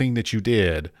single thing that you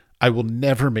did, I will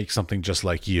never make something just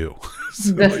like you.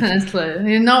 So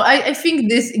definitely. I think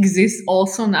this exists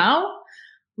also now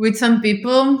with some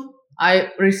people.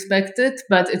 I respect it,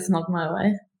 but it's not my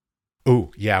way.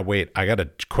 Oh, yeah, wait, I got a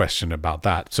question about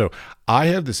that. So I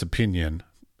have this opinion.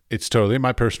 It's totally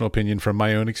my personal opinion from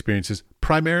my own experiences,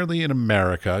 primarily in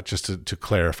America, just to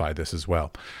clarify this as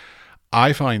well.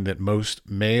 I find that most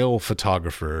male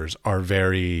photographers are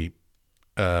very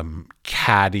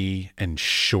catty and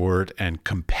short and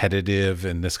competitive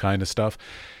and this kind of stuff.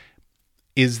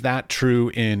 Is that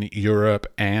true in Europe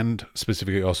and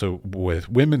specifically also with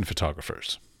women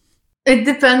photographers? It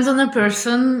depends on the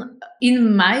person.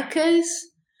 In my case,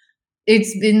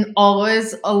 it's been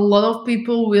always a lot of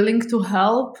people willing to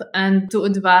help and to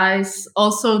advise.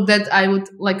 Also, that I would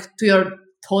like to your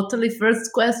totally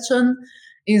first question.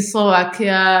 In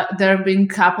Slovakia, there have been a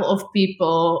couple of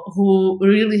people who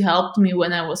really helped me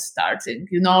when I was starting.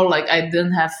 I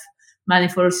didn't have money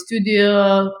for a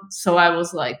studio, so I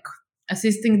was like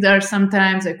assisting there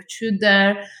sometimes. I could shoot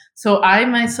there. So I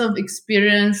myself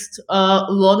experienced a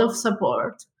lot of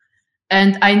support.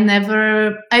 And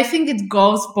I think it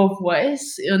goes both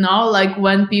ways, like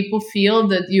when people feel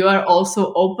that you are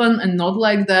also open and not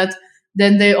like that,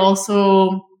 then they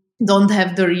also don't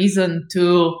have the reason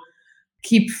to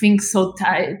keep things so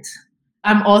tight.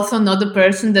 I'm also not a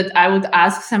person that I would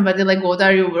ask somebody like, what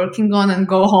are you working on, and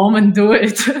go home and do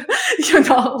it.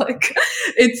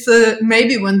 It's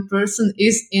maybe when person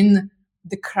is in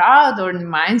the crowd or in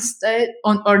mindset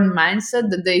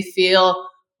that they feel,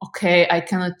 okay, I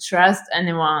cannot trust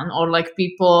anyone, or like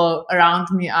people around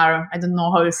me are, I don't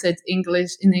know how you say it in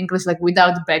English, like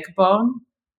without backbone.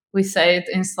 We say it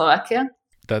in Slovakia.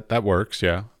 That works,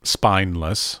 yeah.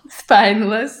 Spineless.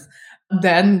 Spineless.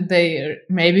 Then they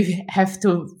maybe have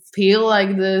to feel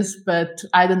like this, but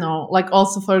I don't know. Like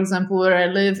also, for example, where I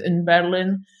live in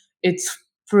Berlin, it's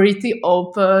pretty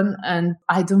open and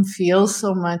I don't feel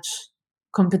so much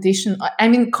competition. I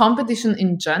mean, competition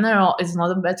in general is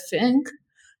not a bad thing.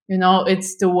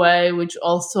 It's the way which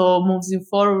also moves you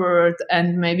forward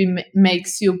and maybe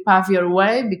makes you pave your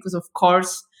way, because of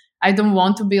course I don't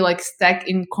want to be like stuck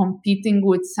in competing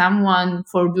with someone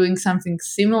for doing something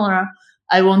similar.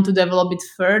 I want to develop it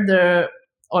further,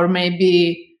 or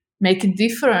maybe make it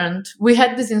different. We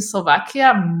had this in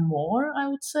Slovakia more, I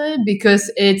would say,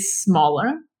 because it's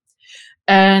smaller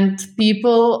and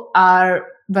people are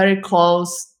very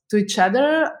close to each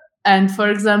other. And for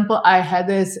example, I had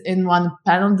this in one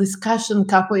panel discussion a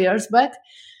couple years back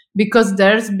because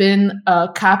there's been a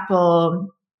couple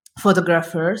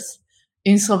photographers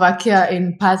in Slovakia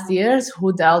in past years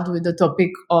who dealt with the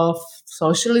topic of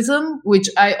socialism, which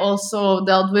I also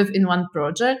dealt with in one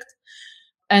project.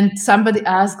 And somebody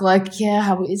asked, like, yeah,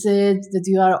 how is it that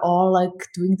you are all like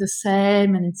doing the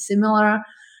same and it's similar?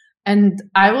 And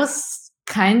I was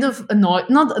kind of annoyed,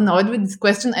 not annoyed with this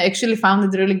question. I actually found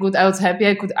it really good. I was happy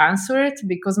I could answer it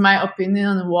because my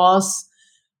opinion was,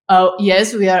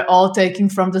 yes, we are all taking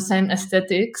from the same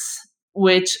aesthetics,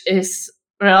 which is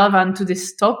relevant to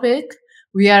this topic.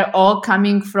 We are all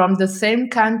coming from the same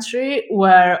country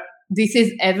where this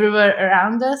is everywhere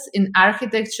around us in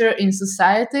architecture, in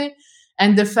society.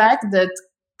 And the fact that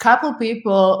couple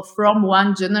people from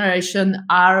one generation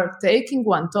are taking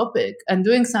one topic and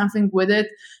doing something with it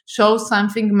shows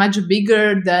something much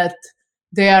bigger, that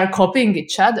they are copying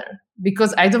each other,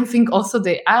 because I don't think also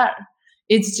they are.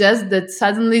 It's just that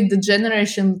suddenly the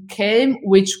generation came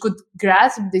which could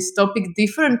grasp this topic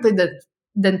differently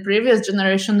than previous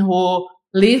generation who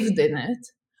lived in it.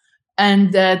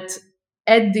 And that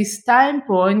at this time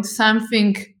point,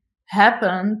 something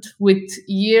happened with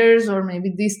years or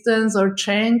maybe distance or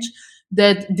change,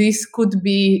 that this could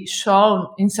be shown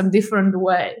in some different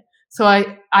way. So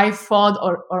I thought,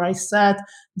 or I said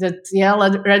that, yeah,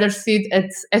 I'd rather see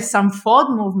it as some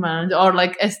thought movement or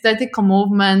like aesthetical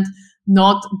movement,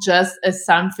 not just as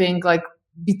something like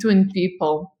between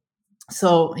people.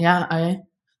 So yeah,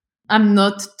 I'm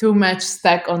not too much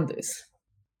stuck on this.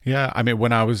 Yeah, I mean,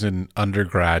 when I was an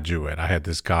undergraduate, I had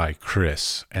this guy,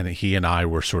 Chris, and he and I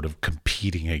were sort of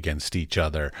competing against each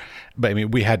other. But I mean,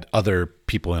 we had other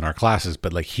people in our classes,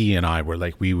 but like he and I were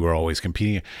like, we were always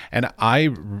competing. And I,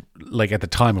 like at the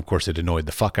time, of course, it annoyed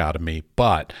the fuck out of me.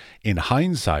 But in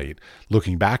hindsight,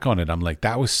 looking back on it, I'm like,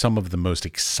 that was some of the most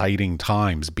exciting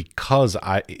times because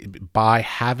by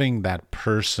having that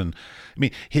person, I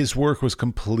mean, his work was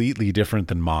completely different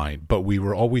than mine, but we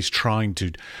were always trying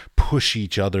to push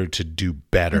each other to do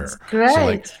better. It's great. So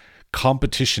like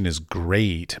competition is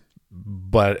great,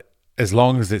 but as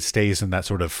long as it stays in that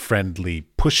sort of friendly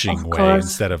pushing way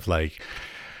instead of like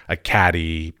a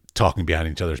catty talking behind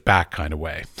each other's back kind of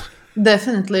way.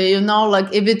 Definitely,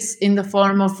 like if it's in the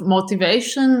form of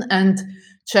motivation and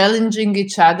challenging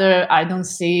each other, I don't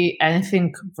see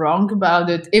anything wrong about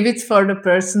it. If it's for the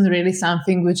person really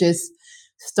something which is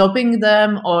stopping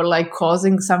them or like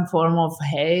causing some form of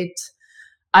hate,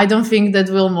 I don't think that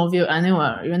will move you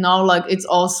anywhere. Like it's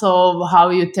also how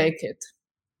you take it.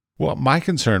 Well, my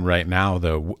concern right now,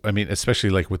 though, I mean, especially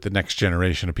like with the next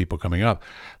generation of people coming up,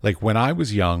 like when I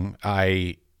was young,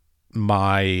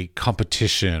 my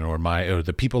competition or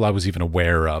the people I was even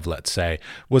aware of, let's say,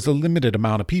 was a limited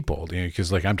amount of people,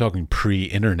 because like I'm talking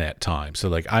pre-internet time. So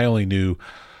like I only knew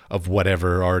of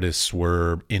whatever artists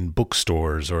were in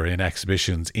bookstores or in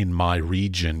exhibitions in my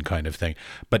region kind of thing.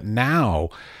 But now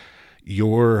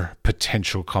your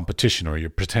potential competition or your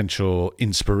potential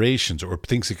inspirations or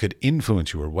things that could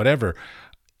influence you or whatever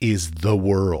is the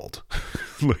world.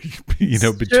 Like,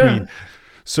 between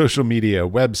social media,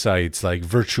 websites, like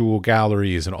virtual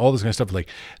galleries and all this kind of stuff, like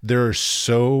there are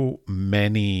so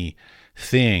many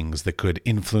things that could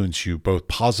influence you both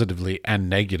positively and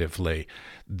negatively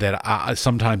that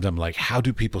sometimes I'm like, how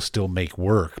do people still make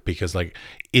work? Because like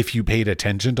if you paid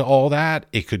attention to all that,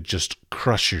 it could just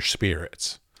crush your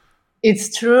spirits.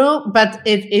 It's true, but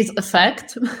it is a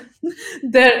fact.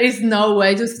 There is no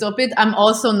way to stop it. I'm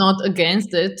also not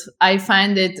against it. I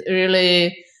find it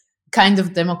really kind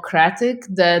of democratic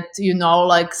that,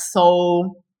 like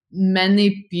so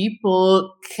many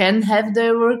people can have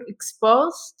their work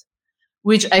exposed,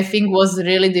 which I think was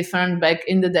really different back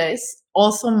in the days.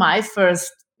 Also, my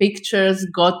first pictures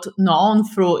got known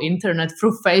through internet,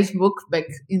 through Facebook back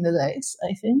in the days,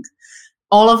 I think.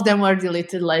 All of them were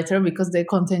deleted later because they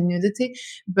contain nudity.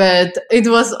 But it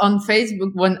was on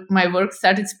Facebook when my work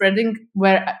started spreading,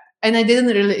 and I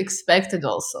didn't really expect it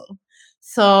also.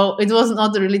 So it was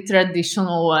not a really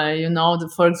traditional way,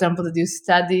 for example, that you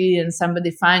study and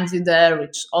somebody finds you there,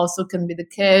 which also can be the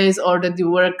case, or that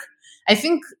you work. I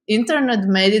think internet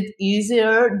made it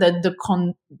easier that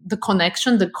the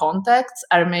connection, the contacts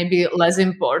are maybe less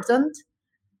important,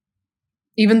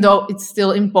 even though it's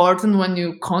still important when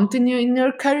you continue in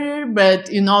your career. But,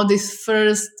 this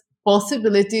first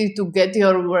possibility to get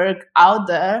your work out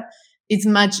there, it's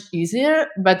much easier,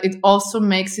 but it also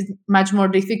makes it much more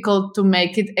difficult to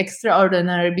make it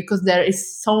extraordinary because there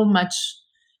is so much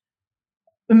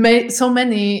so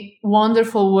many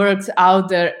wonderful works out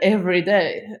there every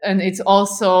day. And it's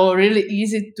also really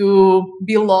easy to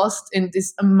be lost in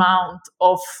this amount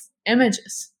of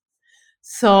images.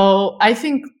 So I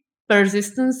think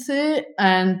persistency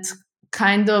and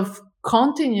kind of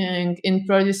continuing in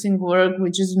producing work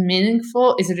which is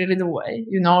meaningful is really the way.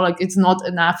 Like it's not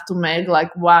enough to make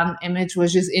like one image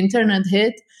which is internet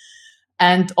hit.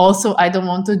 And also I don't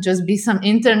want to just be some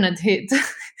internet hit.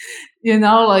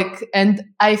 And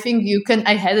I think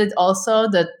I had it also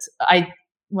that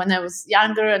when I was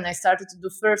younger and I started to do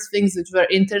first things which were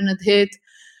internet hit,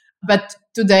 but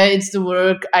today it's the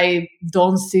work I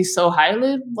don't see so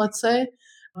highly, let's say,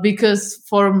 because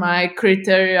for my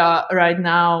criteria right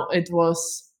now, it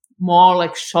was more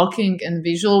like shocking and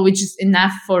visual, which is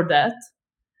enough for that.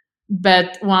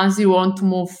 But once you want to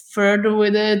move further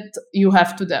with it, you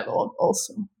have to develop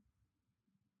also.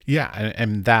 Yeah,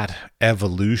 and that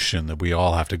evolution that we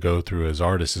all have to go through as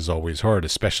artists is always hard,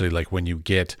 especially like when you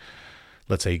get,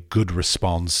 let's say, good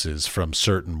responses from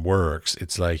certain works.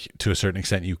 It's like, to a certain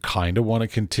extent, you kind of want to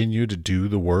continue to do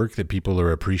the work that people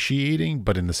are appreciating,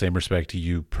 but in the same respect,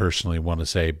 you personally want to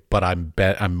say, but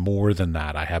I'm more than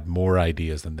that. I have more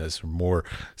ideas than this, or more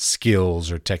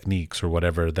skills or techniques or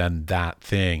whatever than that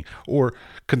thing, or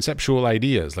conceptual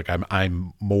ideas. Like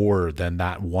I'm more than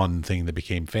that one thing that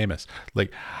became famous.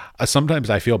 Like sometimes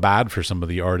I feel bad for some of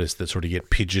the artists that sort of get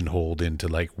pigeonholed into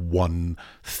like one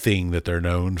thing that they're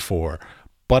known for.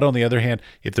 But on the other hand,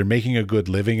 if they're making a good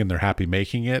living and they're happy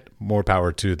making it, more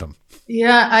power to them.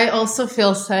 Yeah, I also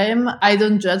feel same. I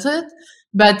don't judge it.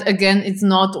 But again, it's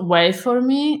not way for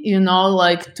me,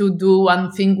 like to do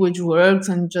one thing which works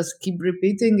and just keep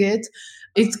repeating it.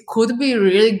 It could be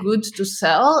really good to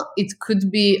sell. It could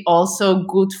be also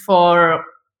good for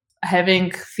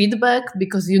having feedback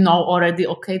because already,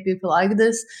 okay, people like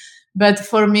this. But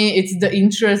for me, it's the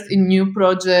interest in new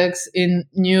projects, in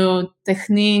new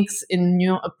techniques, in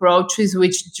new approaches,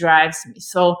 which drives me.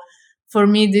 So for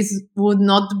me, this would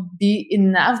not be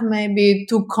enough maybe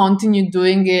to continue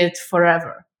doing it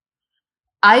forever.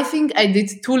 I think I did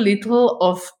too little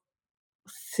of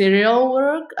serial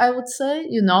work, I would say,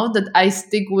 that I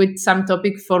stick with some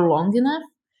topic for long enough.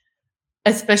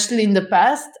 Especially in the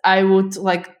past, I would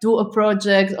like do a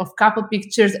project of couple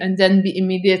pictures and then be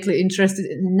immediately interested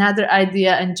in another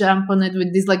idea and jump on it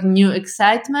with this like new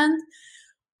excitement,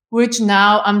 which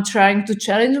now I'm trying to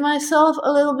challenge myself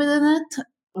a little bit in it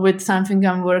with something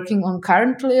I'm working on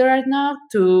currently right now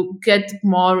to get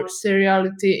more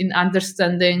seriality in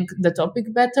understanding the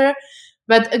topic better.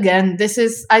 But again,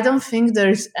 I don't think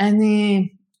there's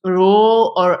any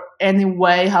rule or any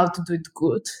way how to do it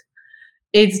good.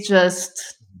 It's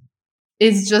just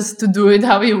to do it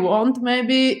how you want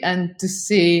maybe and to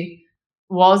see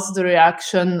what's the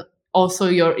reaction, also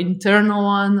your internal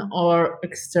one or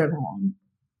external one.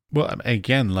 Well,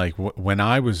 again, like when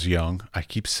I was young, I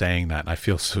keep saying that and I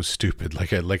feel so stupid,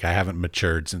 like I haven't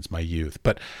matured since my youth.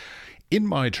 But in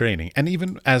my training, and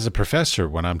even as a professor,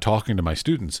 when I'm talking to my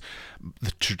students,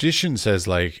 the tradition says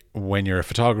like when you're a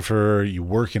photographer, you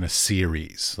work in a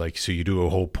series, like so you do a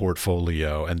whole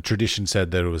portfolio. And tradition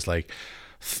said that it was like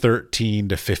 13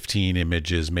 to 15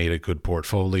 images made a good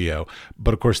portfolio.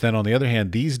 But of course, then on the other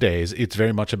hand, these days, it's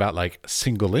very much about like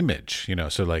single image,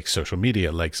 so like social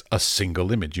media likes a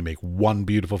single image. You make one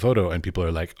beautiful photo and people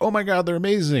are like, oh my God, they're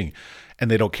amazing. And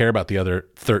they don't care about the other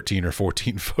 13 or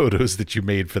 14 photos that you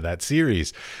made for that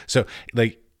series. So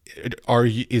like,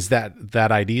 is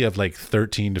that idea of like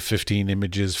 13 to 15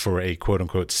 images for a quote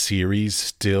unquote series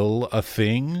still a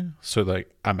thing? So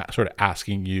like I'm sort of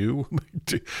asking you.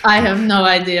 I have no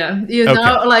idea.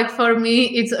 Like for me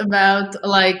it's about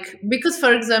like, because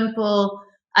for example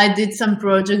I did some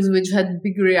projects which had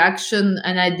big reaction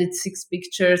and I did 6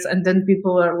 pictures and then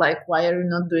people were like, why are you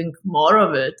not doing more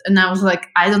of it? And I was like,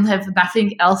 I don't have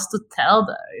nothing else to tell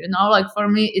there, like for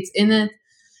me it's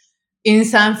in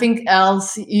something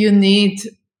else, you need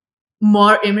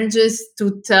more images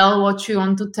to tell what you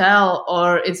want to tell,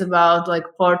 or it's about like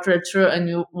portraiture and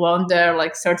you want there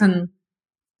like certain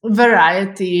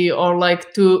variety, or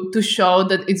like to show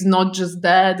that it's not just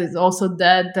that, it's also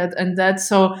that and that.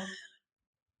 So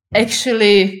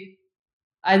actually,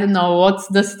 I don't know what's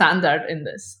the standard in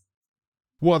this.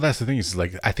 Well, that's the thing is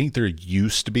like, I think there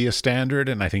used to be a standard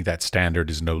and I think that standard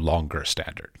is no longer a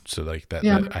standard. So like that,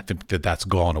 I think that's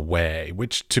gone away,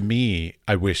 which to me,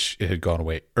 I wish it had gone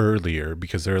away earlier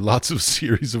because there are lots of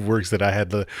series of works that I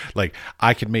had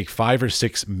I could make 5 or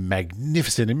 6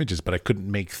 magnificent images, but I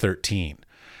couldn't make 13.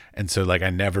 And so like, I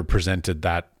never presented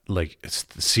that like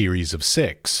series of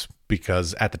 6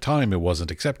 because at the time it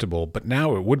wasn't acceptable, but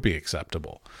now it would be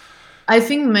acceptable. I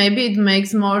think maybe it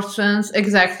makes more sense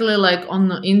exactly like on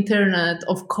the internet.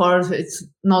 Of course, it's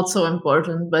not so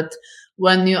important, but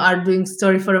when you are doing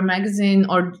story for a magazine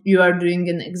or you are doing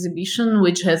an exhibition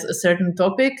which has a certain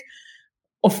topic,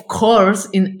 of course,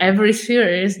 in every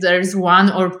series, there's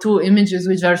one or two images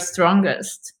which are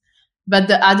strongest. But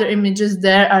the other images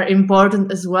there are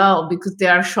important as well because they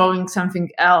are showing something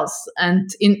else. And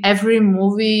in every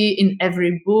movie, in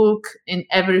every book, in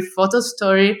every photo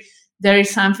story, there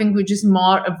is something which is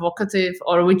more evocative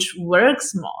or which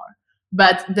works more.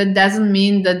 But that doesn't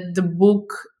mean that the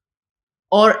book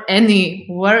or any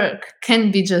work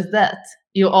can be just that.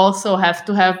 You also have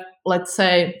to have, let's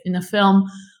say, in a film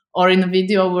or in a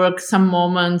video work, some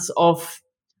moments of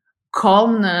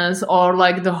calmness or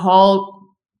like the whole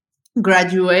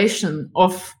graduation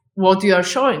of what you are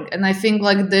showing. And I think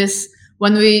like this,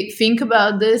 when we think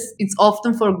about this, it's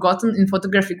often forgotten in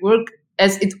photographic work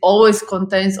as it always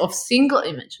contains of single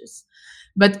images.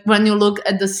 But when you look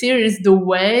at the series, the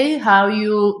way how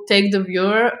you take the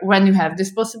viewer when you have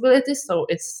this possibility, so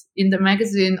it's in the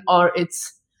magazine or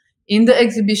it's in the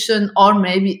exhibition or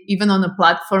maybe even on a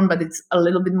platform, but it's a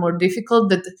little bit more difficult,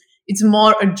 that it's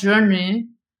more a journey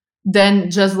than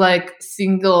just like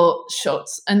single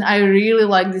shots. And I really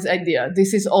like this idea.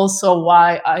 This is also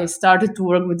why I started to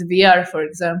work with VR, for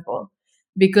example,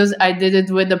 because I did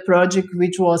it with a project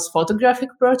which was photographic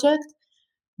project,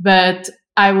 but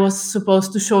I was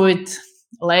supposed to show it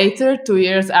later, 2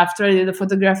 years after I did a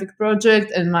photographic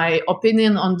project, and my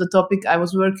opinion on the topic I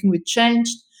was working with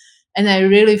changed. And I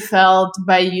really felt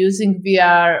by using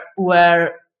VR,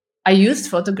 where I used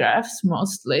photographs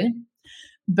mostly,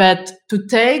 but to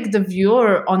take the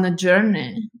viewer on a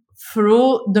journey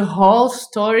through the whole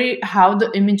story, how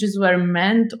the images were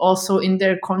meant also in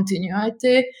their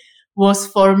continuity, was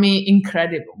for me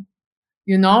incredible.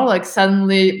 You know, like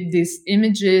suddenly these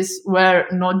images were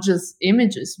not just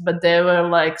images, but they were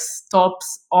like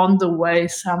stops on the way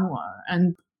somewhere.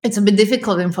 And it's a bit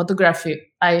difficult in photography,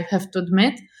 I have to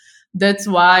admit. That's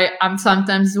why I'm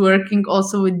sometimes working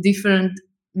also with different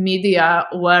media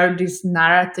where this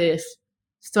narrative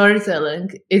storytelling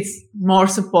is more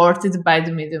supported by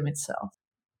the medium itself.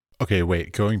 Okay,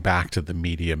 wait, going back to the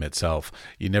medium itself,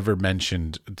 you never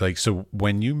mentioned, like, so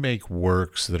when you make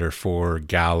works that are for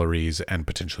galleries and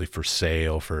potentially for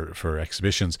sale, for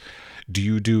exhibitions, do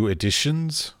you do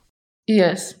editions?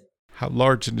 Yes. How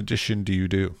large an edition do you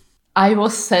do? I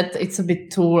was said it's a bit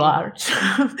too large.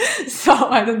 So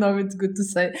I don't know if it's good to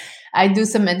say. I do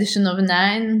some edition of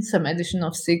 9, some edition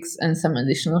of 6, and some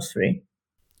edition of 3.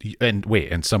 And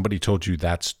wait, and somebody told you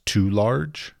that's too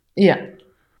large? Yeah.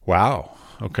 Wow.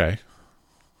 Okay.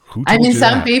 Who told I mean, you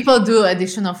some that? people do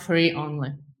edition of 3 only.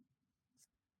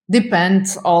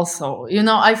 Depends also. You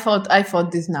know, I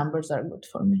thought these numbers are good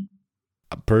for me.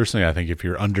 Personally, I think if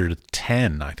you're under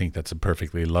 10, I think that's a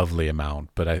perfectly lovely amount.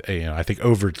 But I think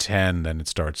over 10, then it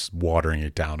starts watering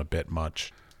it down a bit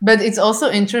much. But it's also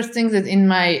interesting that in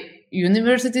my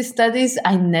university studies,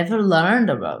 I never learned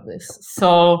about this.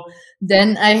 So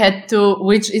then I had to,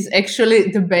 which is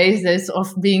actually the basis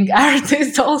of being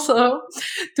artist also,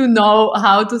 to know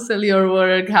how to sell your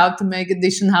work, how to make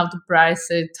edition, how to price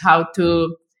it, how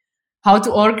to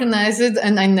organize it.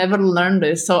 And I never learned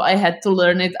this. So I had to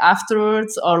learn it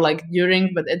afterwards or like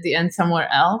during, but at the end somewhere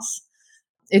else.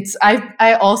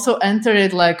 I also enter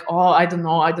it like, oh, I don't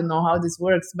know how this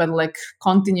works, but like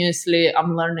continuously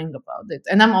I'm learning about it.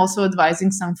 And I'm also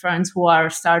advising some friends who are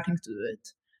starting to do it.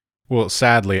 Well,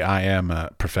 sadly, I am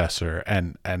a professor,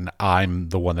 and I'm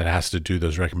the one that has to do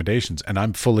those recommendations, and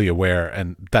I'm fully aware,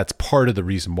 and that's part of the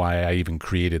reason why I even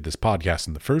created this podcast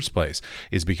in the first place,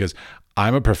 is because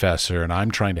I'm a professor and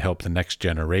I'm trying to help the next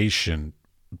generation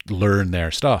learn their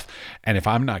stuff. And if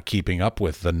I'm not keeping up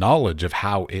with the knowledge of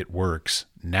how it works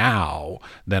now,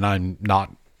 then I'm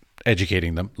not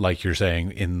educating them, like you're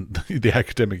saying, in the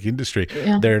academic industry.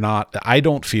 Yeah. They're not, I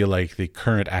don't feel like the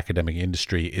current academic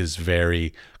industry is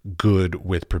very good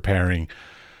with preparing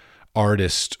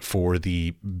artists for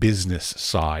the business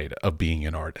side of being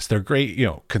an artist. They're great,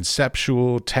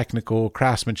 conceptual, technical,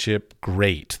 craftsmanship,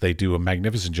 great. They do a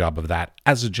magnificent job of that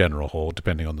as a general whole,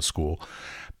 depending on the school.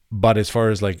 But as far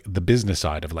as like the business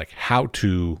side of like how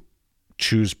to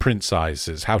choose print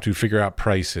sizes, how to figure out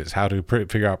prices, how to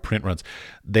figure out print runs,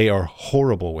 they are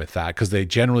horrible with that, because they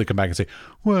generally come back and say,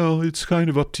 well, it's kind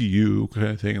of up to you, kind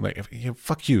of thing. Like,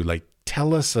 fuck you. Like,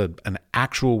 tell us an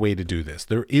actual way to do this.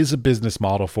 There is a business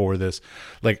model for this.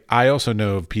 Like, I also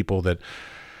know of people that,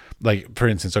 like, for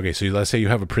instance, okay, so let's say you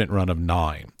have a print run of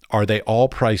 9. Are they all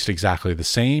priced exactly the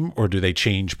same, or do they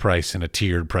change price in a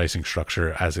tiered pricing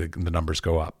structure as the numbers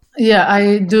go up? Yeah,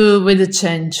 I do with a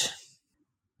change.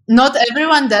 not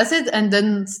everyone does it, and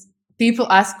then people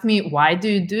ask me, why do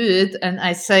you do it? And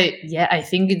I say, yeah, I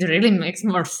think it really makes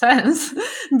more sense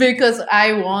because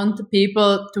I want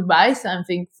people to buy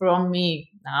something from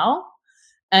me now,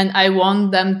 and I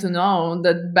want them to know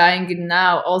that buying it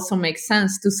now also makes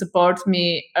sense to support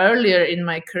me earlier in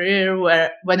my career,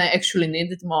 where when I actually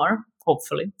need it more.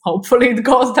 Hopefully it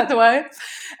goes that way.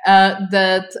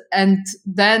 And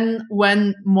then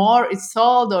when more is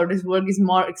sold or this work is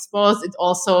more exposed, it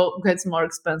also gets more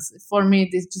expensive. For me,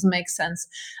 this just makes sense.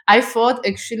 I thought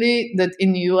actually that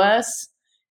in US,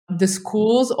 the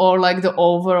schools or like the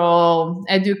overall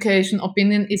education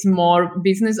opinion is more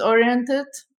business oriented.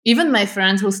 Even my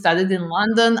friends who studied in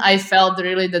London, I felt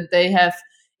really that they have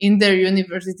in their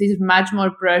universities much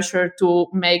more pressure to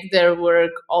make their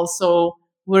work also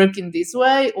work in this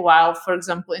way. While, for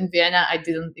example, in Vienna, I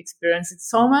didn't experience it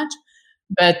so much,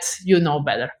 but you know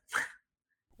better.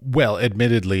 Well,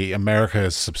 admittedly, America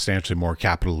is substantially more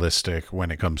capitalistic when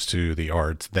it comes to the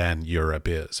arts than Europe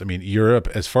is. I mean, Europe,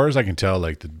 as far as I can tell,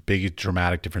 like the big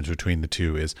dramatic difference between the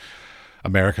two is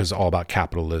America is all about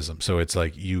capitalism. So it's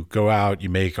like you go out, you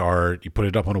make art, you put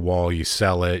it up on a wall, you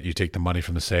sell it, you take the money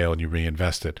from the sale and you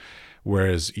reinvest it.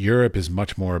 Whereas Europe is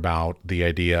much more about the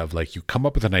idea of like you come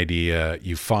up with an idea,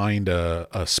 you find a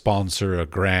sponsor, a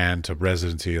grant, a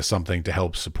residency, or something to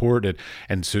help support it.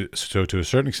 And so to a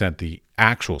certain extent, the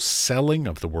actual selling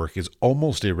of the work is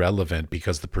almost irrelevant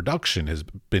because the production has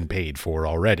been paid for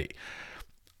already.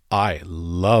 I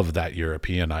love that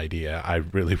European idea. I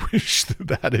really wish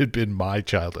that had been my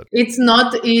childhood. It's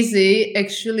not easy.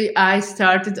 Actually, I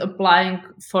started applying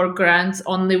for grants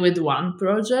only with one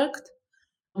project,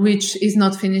 which is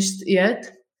not finished yet.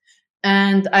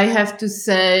 And I have to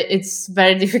say it's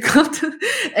very difficult.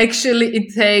 Actually,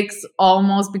 it takes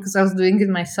almost, because I was doing it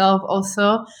myself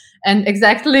also. And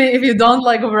exactly, if you don't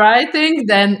like writing,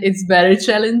 then it's very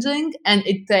challenging and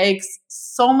it takes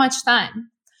so much time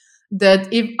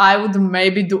that if I would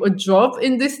maybe do a job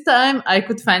in this time, I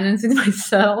could finance it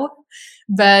myself.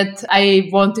 But I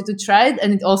wanted to try it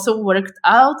and it also worked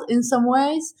out in some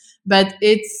ways, but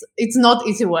it's not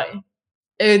easy way.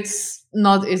 It's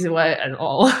not easy way at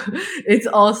all. It's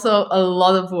also a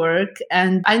lot of work.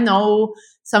 And I know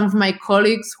some of my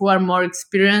colleagues who are more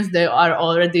experienced, they are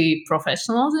already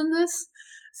professionals in this.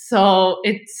 So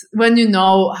it's when you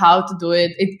know how to do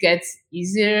it, it gets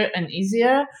easier and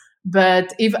easier.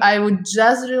 But if I would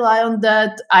just rely on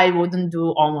that, I wouldn't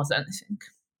do almost anything.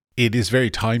 It is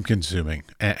very time consuming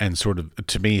and sort of,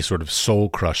 to me, sort of soul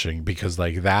crushing because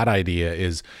like that idea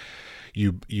is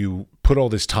you put all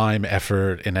this time,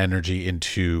 effort, and energy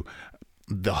into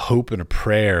the hope and a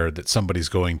prayer that somebody's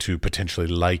going to potentially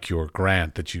like your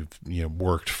grant that you've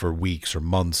worked for weeks or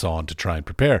months on to try and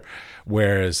prepare.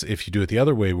 Whereas if you do it the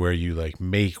other way, where you like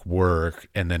make work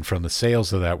and then from the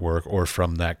sales of that work or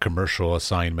from that commercial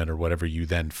assignment or whatever, you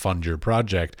then fund your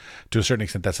project, to a certain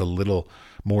extent, that's a little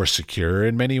more secure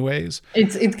in many ways.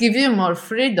 It gives you more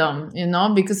freedom,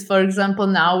 because for example,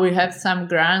 now we have some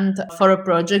grant for a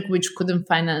project which couldn't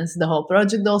finance the whole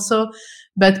project also,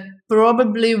 but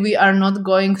probably we are not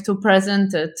going to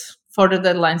present it for the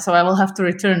deadline, so I will have to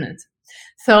return it.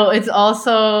 So it's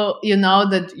also,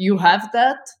 that you have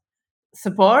that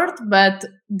support, but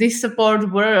this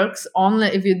support works only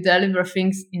if you deliver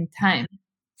things in time.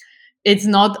 It's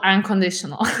not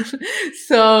unconditional.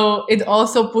 So it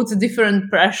also puts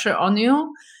different pressure on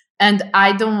you. And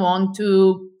I don't want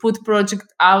to put project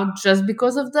out just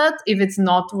because of that, if it's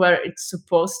not where it's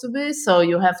supposed to be. So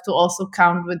you have to also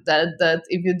count with that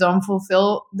if you don't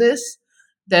fulfill this,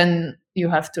 then you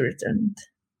have to return it,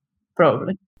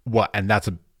 probably. What? And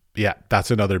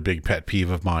that's another big pet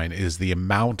peeve of mine is the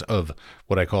amount of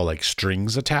what I call like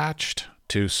strings attached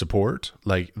to support.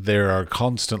 Like there are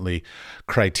constantly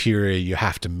criteria you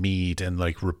have to meet and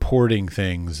like reporting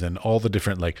things and all the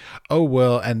different like, oh,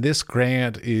 well, and this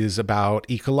grant is about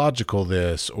ecological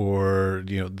this, or,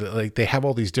 like they have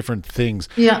all these different things.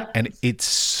 Yeah. And it's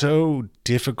so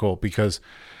difficult because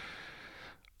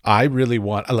I really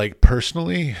want, like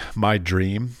personally, my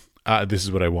dream, this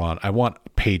is what I want. I want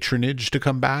patronage to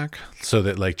come back so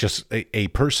that like just a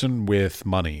person with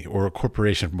money or a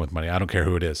corporation with money, I don't care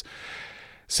who it is,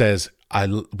 says,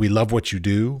 we love what you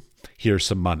do. Here's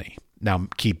some money. Now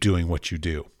keep doing what you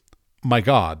do. My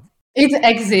God. It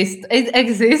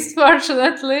exists,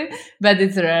 fortunately, but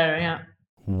it's rare, yeah.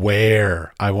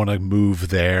 Where? I want to move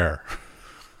there.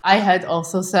 I had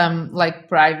also some like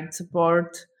private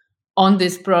support on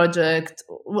this project,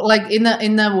 like in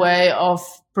a way of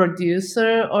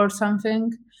producer or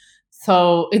something.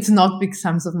 So it's not big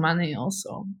sums of money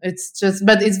also. It's just,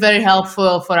 but it's very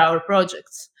helpful for our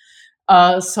projects.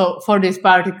 So for this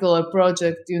particular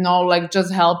project, like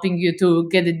just helping you to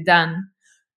get it done.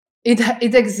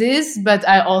 It exists, but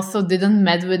I also didn't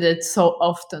met with it so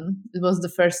often. It was the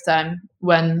first time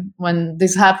when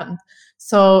this happened.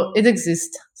 So it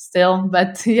exists still,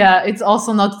 but yeah, it's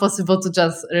also not possible to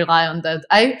just rely on that.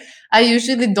 I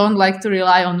usually don't like to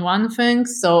rely on one thing,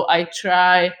 so I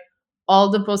try all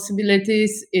the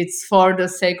possibilities. It's for the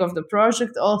sake of the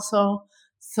project also.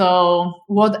 So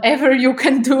whatever you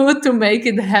can do to make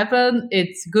it happen,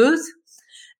 it's good.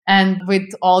 And with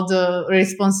all the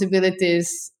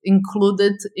responsibilities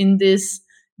included in this,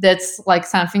 that's like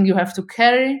something you have to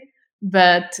carry.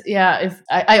 But yeah, if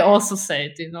I also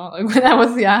said, like when I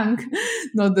was young,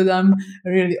 not that I'm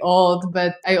really old,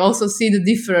 but I also see the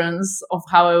difference of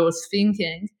how I was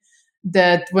thinking,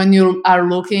 that when you are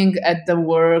looking at the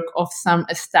work of some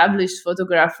established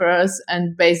photographers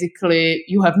and basically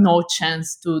you have no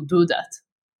chance to do that,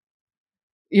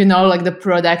 like the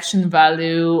production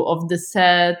value of the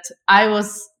set. I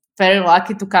was very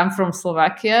lucky to come from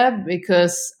Slovakia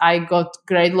because I got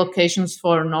great locations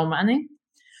for no money.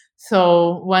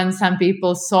 So when some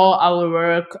people saw our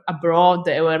work abroad,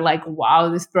 they were like, wow,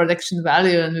 this production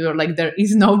value. And we were like, there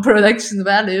is no production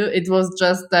value. It was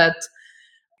just that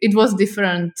it was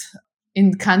different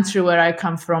in the country where I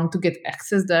come from to get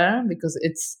access there, because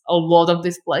it's a lot of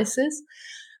these places.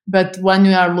 But when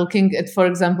you are looking at, for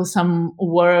example, some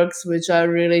works which are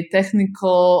really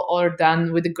technical or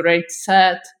done with a great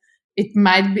set, it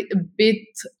might be a bit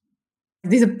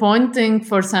disappointing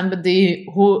for somebody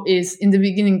who is in the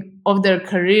beginning of their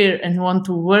career and want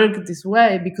to work this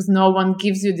way, because no one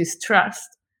gives you this trust.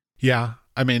 Yeah.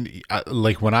 I mean,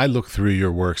 like when I look through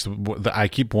your works, I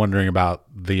keep wondering about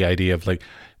the idea of like,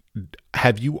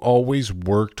 have you always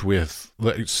worked with,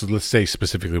 so let's say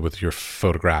specifically with your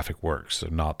photographic works, so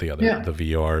not the other,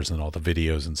 the VRs and all the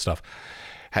videos and stuff.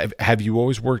 Have you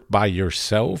always worked by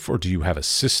yourself, or do you have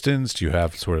assistants? Do you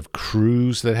have sort of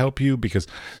crews that help you? Because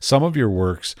some of your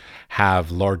works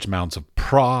have large amounts of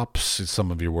props. Some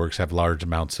of your works have large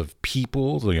amounts of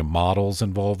people, so models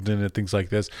involved in it, things like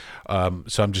this.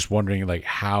 So I'm just wondering, like,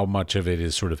 how much of it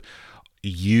is sort of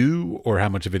you, or how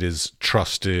much of it is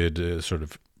trusted sort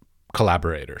of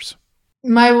collaborators?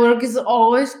 My work is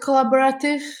always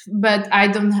collaborative, but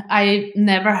I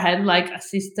never had like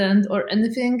assistant or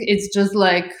anything. It's just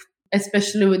like,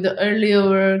 especially with the earlier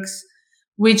works,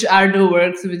 which are the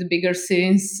works with bigger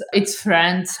scenes, it's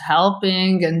friends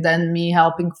helping and then me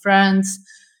helping friends,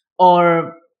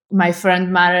 or my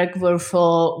friend Marek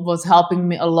Werfel was helping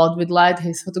me a lot with light.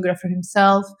 He's a photographer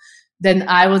himself. Then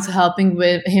I was helping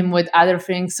with him with other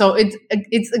things. So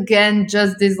it's again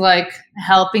just this like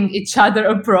helping each other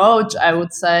approach, I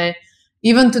would say.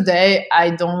 Even today, I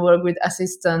don't work with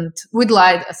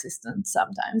light assistant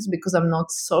sometimes because I'm not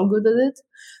so good at it.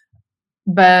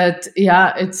 But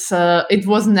yeah, it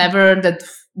was never that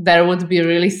there would be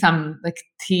really some like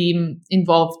team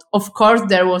involved. Of course,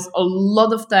 there was a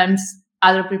lot of times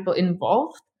other people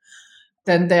involved.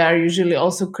 Then they are usually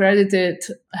also credited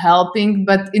helping,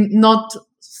 but not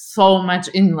so much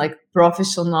in like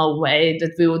professional way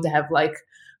that we would have like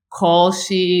call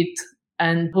sheet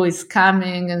and who is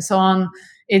coming and so on.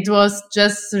 It was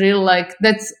just real, like,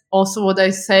 that's also what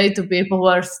I say to people who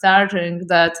are starting,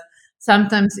 that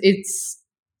sometimes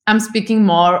I'm speaking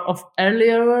more of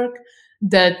earlier work,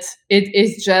 that it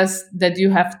is just that you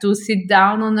have to sit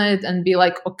down on it and be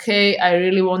like, okay, I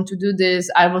really want to do this.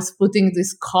 I was putting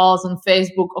these calls on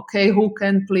Facebook. Okay, who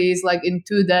can please, like, in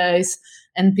 2 days?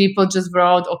 And people just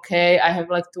wrote, okay, I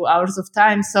have like 2 hours of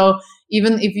time. So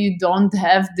even if you don't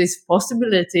have this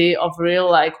possibility of real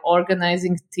like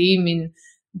organizing team in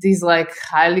this like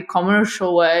highly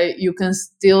commercial way, you can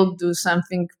still do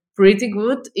something pretty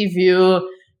good if you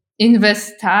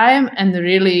invest time and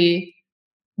really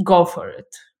go for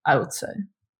it, I would say.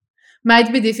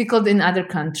 Might be difficult in other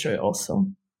country also.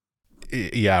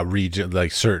 Yeah, region,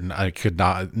 like certain, I could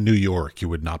not, New York, you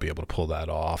would not be able to pull that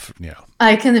off. Yeah.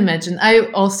 I can imagine. I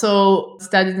also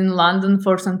studied in London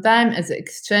for some time as an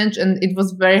exchange, and it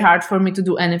was very hard for me to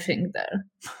do anything there.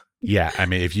 Yeah, I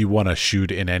mean, if you want to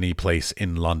shoot in any place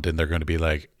in London, they're going to be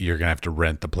like, you're going to have to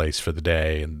rent the place for the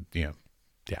day, and yeah.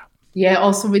 Yeah,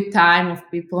 also with time of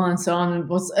people and so on. It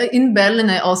was in Berlin.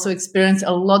 I also experienced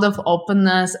a lot of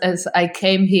openness as I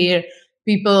came here.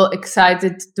 People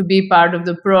excited to be part of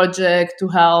the project, to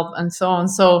help, and so on.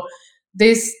 So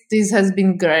this has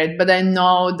been great. But I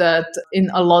know that in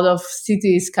a lot of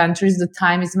cities, countries, the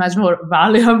time is much more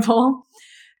valuable.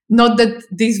 Not that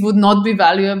this would not be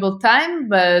valuable time,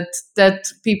 but that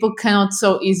people cannot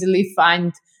so easily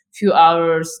find few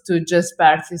hours to just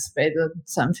participate in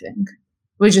something,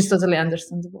 which is totally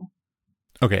understandable.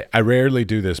 Okay, I rarely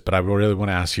do this, but I really want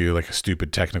to ask you like a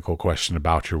stupid technical question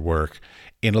about your work.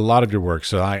 In a lot of your work,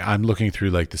 so I'm looking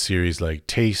through like the series like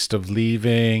Taste of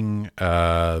Leaving,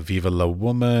 Viva la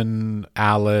Woman,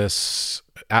 Alice,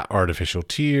 Artificial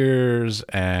Tears,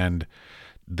 and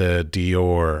the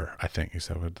Dior, I think. Is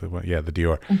that what the one? Yeah, the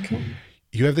Dior. Okay.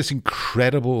 You have this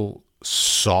incredible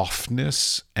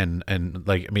softness and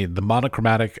like I mean the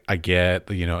monochromatic I get,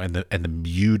 and the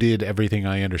muted everything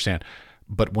I understand.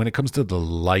 But when it comes to the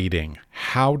lighting,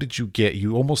 how did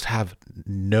you almost have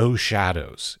no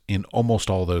shadows in almost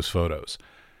all those photos.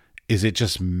 Is it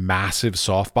just massive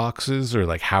soft boxes or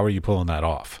like how are you pulling that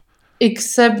off?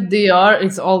 Except DR,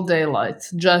 it's all daylight,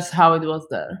 just how it was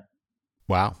there.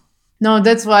 Wow. No,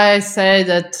 that's why I say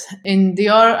that in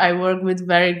Dior, I work with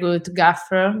very good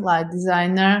gaffer, light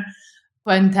designer,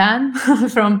 Quentin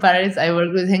from Paris. I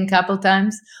worked with him a couple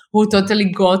times, who totally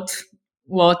got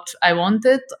what I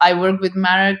wanted. I work with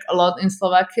Marek a lot in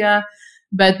Slovakia,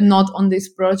 but not on these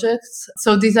projects.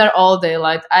 So these are all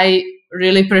daylight. I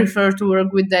really prefer to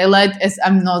work with daylight as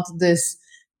I'm not this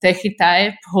techie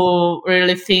type who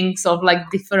really thinks of like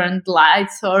different light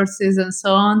sources and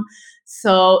so on.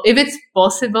 So if it's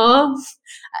possible,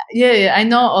 yeah, I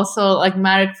know also like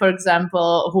Marek, for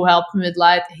example, who helped me with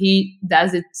light, he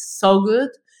does it so good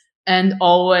and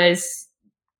always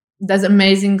does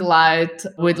amazing light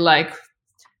with like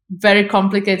very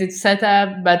complicated setup.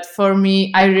 But for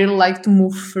me, I really like to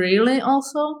move freely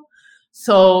also.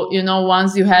 So,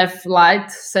 once you have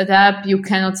light set up, you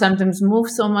cannot sometimes move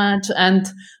so much. And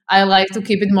I like to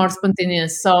keep it more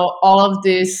spontaneous. So all of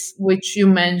this, which you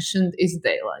mentioned, is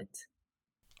daylight.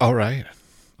 All right.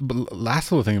 But last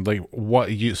little thing, like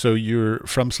so you're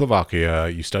from Slovakia,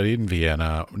 you studied in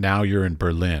Vienna, now you're in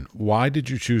Berlin. Why did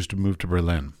you choose to move to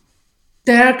Berlin?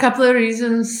 There are a couple of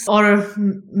reasons, or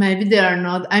maybe they are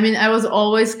not. I mean, I was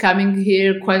always coming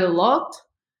here quite a lot.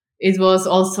 It was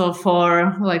also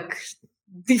for like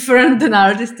different than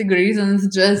artistic reasons,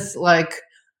 just like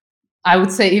I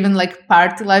would say even like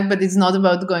party life, but it's not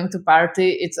about going to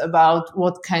party. It's about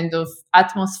what kind of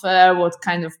atmosphere, what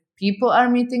kind of people are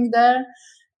meeting there.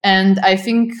 And I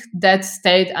think that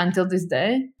stayed until this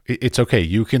day. It's okay.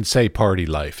 You can say party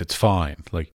life. It's fine.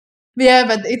 Like, Yeah,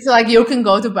 but it's like you can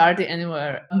go to party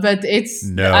anywhere, but it's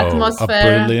the no,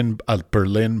 atmosphere. A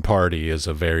Berlin party is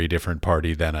a very different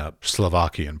party than a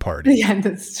Slovakian party. Yeah,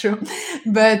 that's true.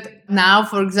 But now,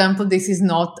 for example, this is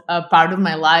not a part of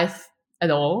my life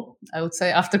at all, I would say,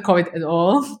 after COVID at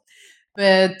all.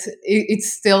 But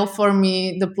it's still for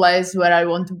me the place where I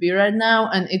want to be right now.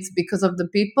 And it's because of the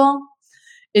people.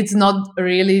 It's not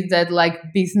really that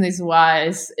like business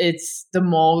wise, it's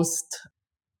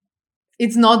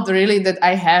not really that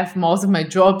I have most of my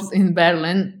jobs in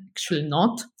Berlin, actually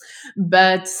not,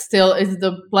 but still it's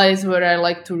the place where I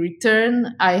like to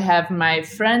return. I have my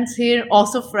friends here,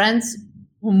 also friends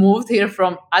who moved here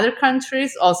from other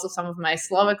countries, also some of my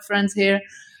Slovak friends here,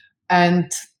 and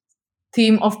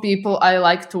team of people I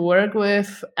like to work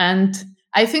with. And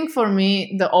I think for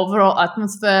me, the overall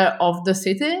atmosphere of the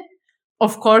city,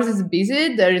 of course, it's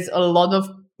busy. There is a lot of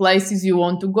places you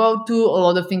want to go to, a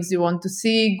lot of things you want to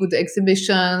see, good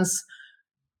exhibitions.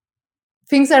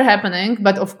 Things are happening,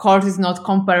 but of course, it's not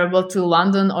comparable to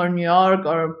London or New York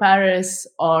or Paris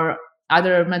or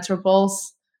other metropoles,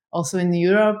 also in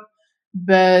Europe.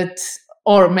 But,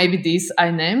 or maybe these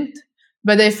I named.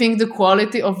 But I think the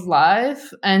quality of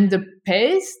life and the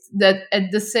pace that at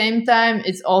the same time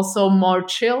it's also more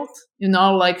chilled,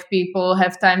 like people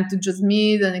have time to just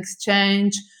meet and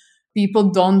exchange.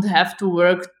 People don't have to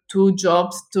work two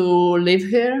jobs to live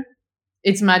here.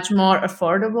 It's much more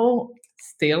affordable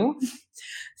still.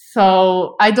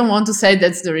 So I don't want to say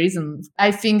that's the reason.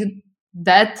 I think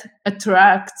that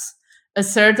attracts a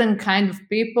certain kind of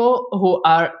people who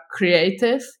are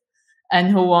creative and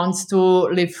who wants to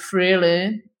live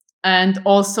freely, and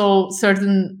also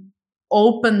certain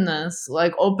openness,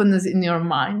 like openness in your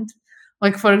mind.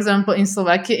 Like for example, in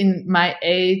Slovakia, in my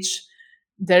age,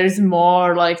 there is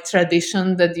more like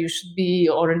tradition that you should be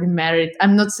already married.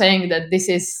 I'm not saying that this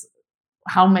is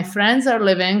how my friends are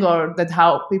living or that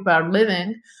how people are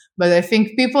living, but I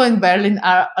think people in Berlin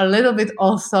are a little bit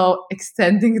also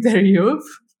extending their youth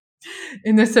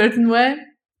in a certain way.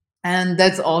 And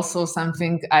that's also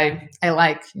something I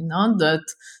like, that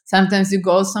sometimes you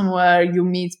go somewhere, you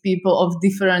meet people of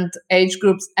different age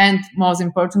groups, and most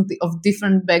importantly, of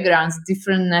different backgrounds,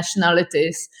 different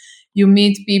nationalities. You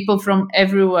meet people from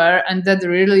everywhere, and that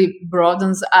really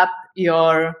broadens up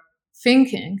your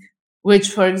thinking, which,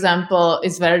 for example,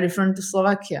 is very different to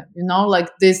Slovakia.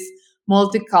 Like this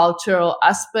multicultural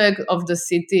aspect of the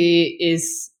city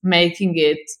is making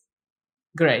it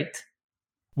great.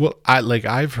 Well,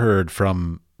 I've heard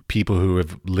from people who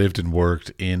have lived and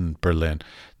worked in Berlin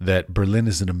that Berlin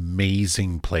is an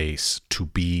amazing place to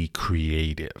be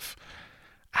creative.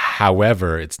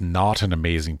 However, it's not an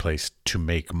amazing place to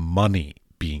make money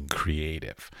being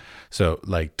creative. So,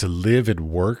 like to live and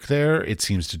work there, it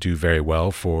seems to do very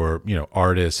well for,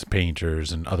 artists,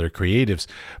 painters, and other creatives.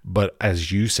 But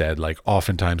as you said, like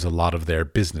oftentimes a lot of their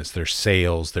business, their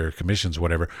sales, their commissions,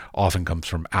 whatever, often comes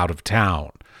from out of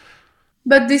town.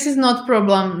 But this is not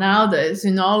problem nowadays,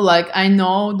 like I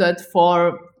know that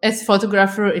for as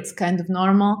photographer it's kind of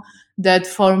normal that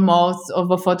for most of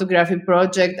a photography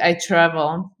project I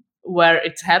travel where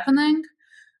it's happening,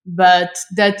 but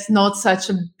that's not such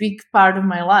a big part of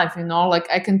my life, like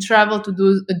I can travel to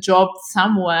do a job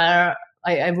somewhere.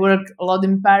 I work a lot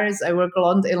in Paris, I work a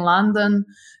lot in London,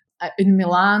 in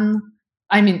Milan.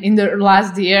 I mean, in the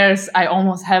last years, I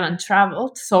almost haven't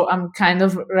traveled. So I'm kind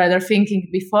of rather thinking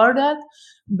before that.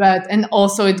 And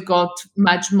also it got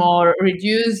much more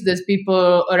reduced that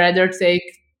people rather take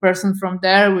person from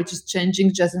there, which is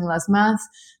changing just in last month.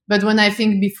 But when I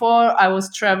think before, I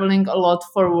was traveling a lot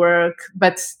for work,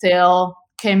 but still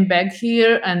came back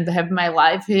here and have my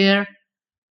life here.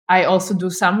 I also do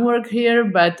some work here,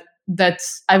 but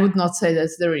I would not say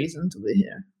that's the reason to be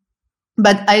here.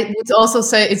 But I would also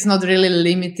say it's not really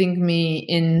limiting me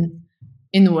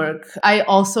in work. I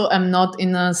also am not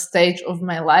in a stage of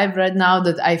my life right now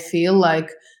that I feel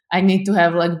like I need to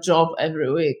have like job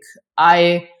every week.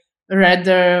 I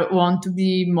rather want to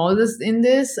be modest in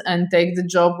this and take the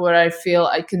job where I feel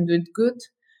I can do it good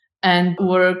and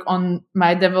work on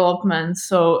my development.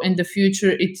 So in the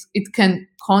future, it can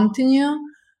continue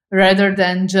rather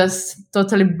than just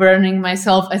totally burning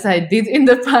myself as I did in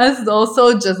the past,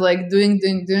 also just like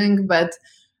doing, but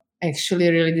actually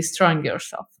really destroying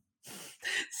yourself.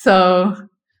 So,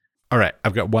 All right,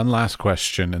 I've got one last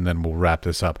question and then we'll wrap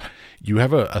this up. You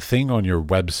have a thing on your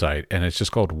website and it's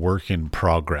just called Work in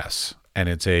Progress. And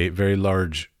it's a very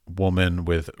large woman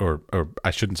with, or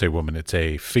I shouldn't say woman, it's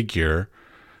a figure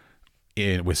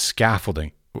with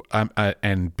scaffolding.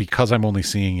 And because I'm only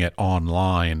seeing it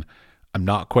online, I'm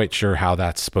not quite sure how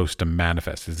that's supposed to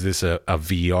manifest. Is this a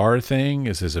VR thing?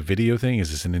 Is this a video thing?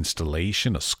 Is this an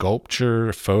installation, a sculpture,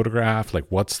 a photograph? Like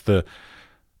what's the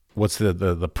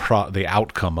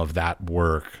outcome of that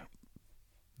work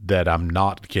that I'm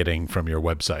not getting from your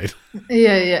website?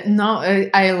 Yeah. No,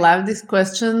 I love this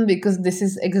question because this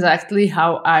is exactly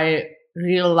how I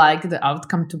really like the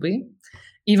outcome to be.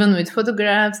 Even with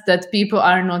photographs, that people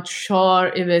are not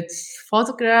sure if it's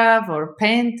photograph or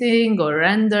painting or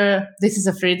render. This is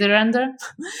a 3D render,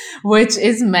 which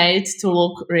is made to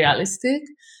look realistic.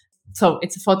 So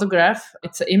it's a photograph,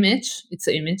 it's an image,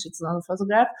 it's not a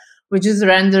photograph, which is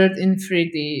rendered in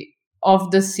 3D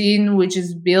of the scene, which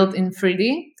is built in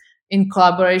 3D in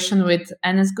collaboration with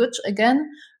Enes Guc again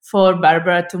for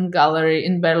Barbara Tum Gallery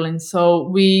in Berlin. So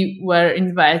we were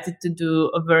invited to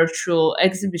do a virtual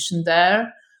exhibition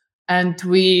there, and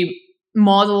we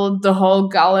modeled the whole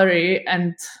gallery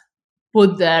and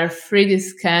put their 3D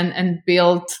scan and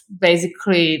built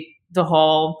basically the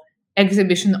whole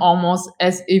exhibition almost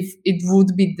as if it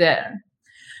would be there.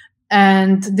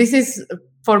 And this is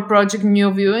for Project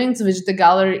New Viewings, which the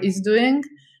gallery is doing.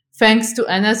 Thanks to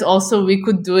Enes, also we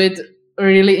could do it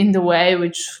really in the way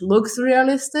which looks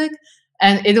realistic.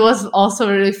 And it was also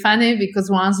really funny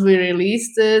because once we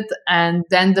released it and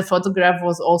then the photograph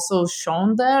was also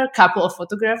shown there, a couple of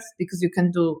photographs, because you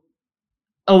can do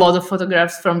a lot of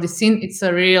photographs from the scene. It's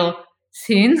a real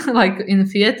scene, like in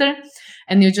theater.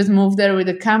 And you just move there with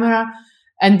the camera.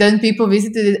 And then people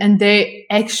visited it and they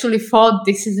actually thought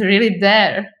this is really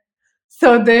there.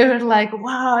 So they were like,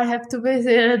 wow, I have to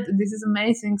visit. This is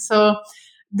amazing. So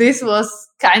this was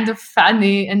kind of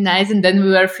funny and nice. And then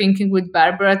we were thinking with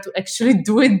Barbara to actually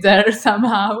do it there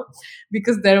somehow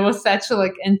because there was such a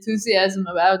like enthusiasm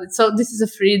about it. So this is a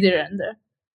 3D render.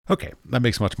 Okay, that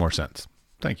makes much more sense.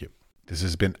 Thank you. This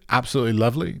has been absolutely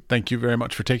lovely. Thank you very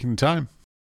much for taking the time.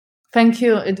 Thank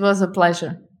you. It was a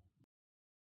pleasure.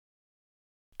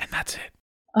 And that's it.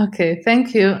 Okay,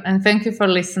 thank you. And thank you for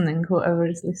listening, whoever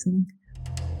is listening.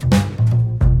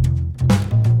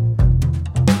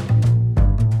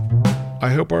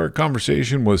 I hope our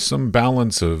conversation was some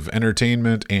balance of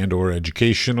entertainment and or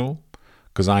educational,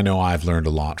 because I know I've learned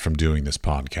a lot from doing this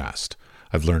podcast.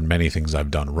 I've learned many things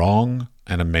I've done wrong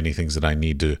and many things that I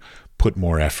need to put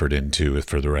more effort into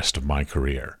for the rest of my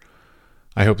career.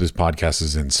 I hope this podcast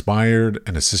has inspired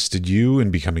and assisted you in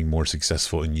becoming more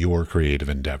successful in your creative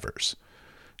endeavors.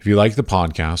 If you like the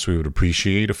podcast, we would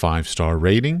appreciate a 5-star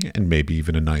rating and maybe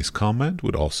even a nice comment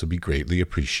would also be greatly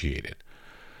appreciated.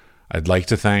 I'd like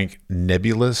to thank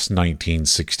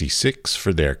Nebulous1966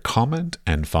 for their comment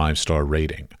and 5-star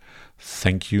rating.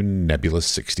 Thank you,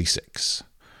 Nebulous66.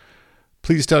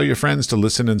 Please tell your friends to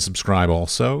listen and subscribe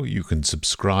also. You can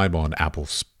subscribe on Apple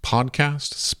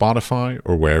Podcasts, Spotify,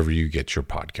 or wherever you get your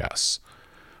podcasts.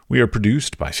 We are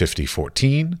produced by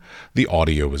 5014. The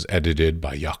audio was edited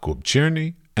by Jakub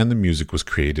Czerny, and the music was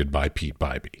created by Pete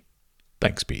Bybee.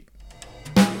 Thanks, Pete.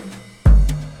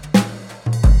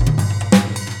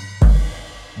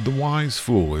 The Wise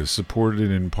Fool is supported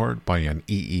in part by an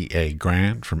EEA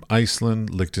grant from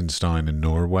Iceland, Liechtenstein, and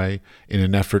Norway in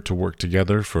an effort to work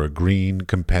together for a green,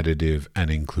 competitive, and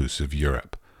inclusive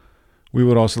Europe. We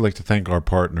would also like to thank our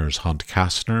partners Hunt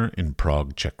Kastner in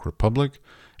Prague, Czech Republic,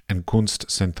 and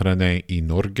Kunstsentrene i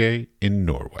Norge in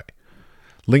Norway.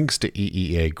 Links to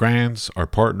EEA grants, our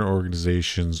partner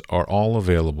organizations, are all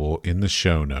available in the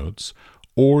show notes,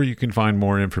 or you can find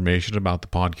more information about the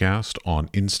podcast on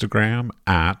Instagram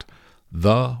at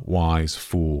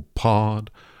TheWiseFoolPod,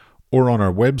 or on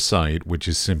our website, which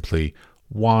is simply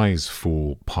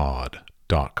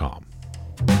wisefoolpod.com.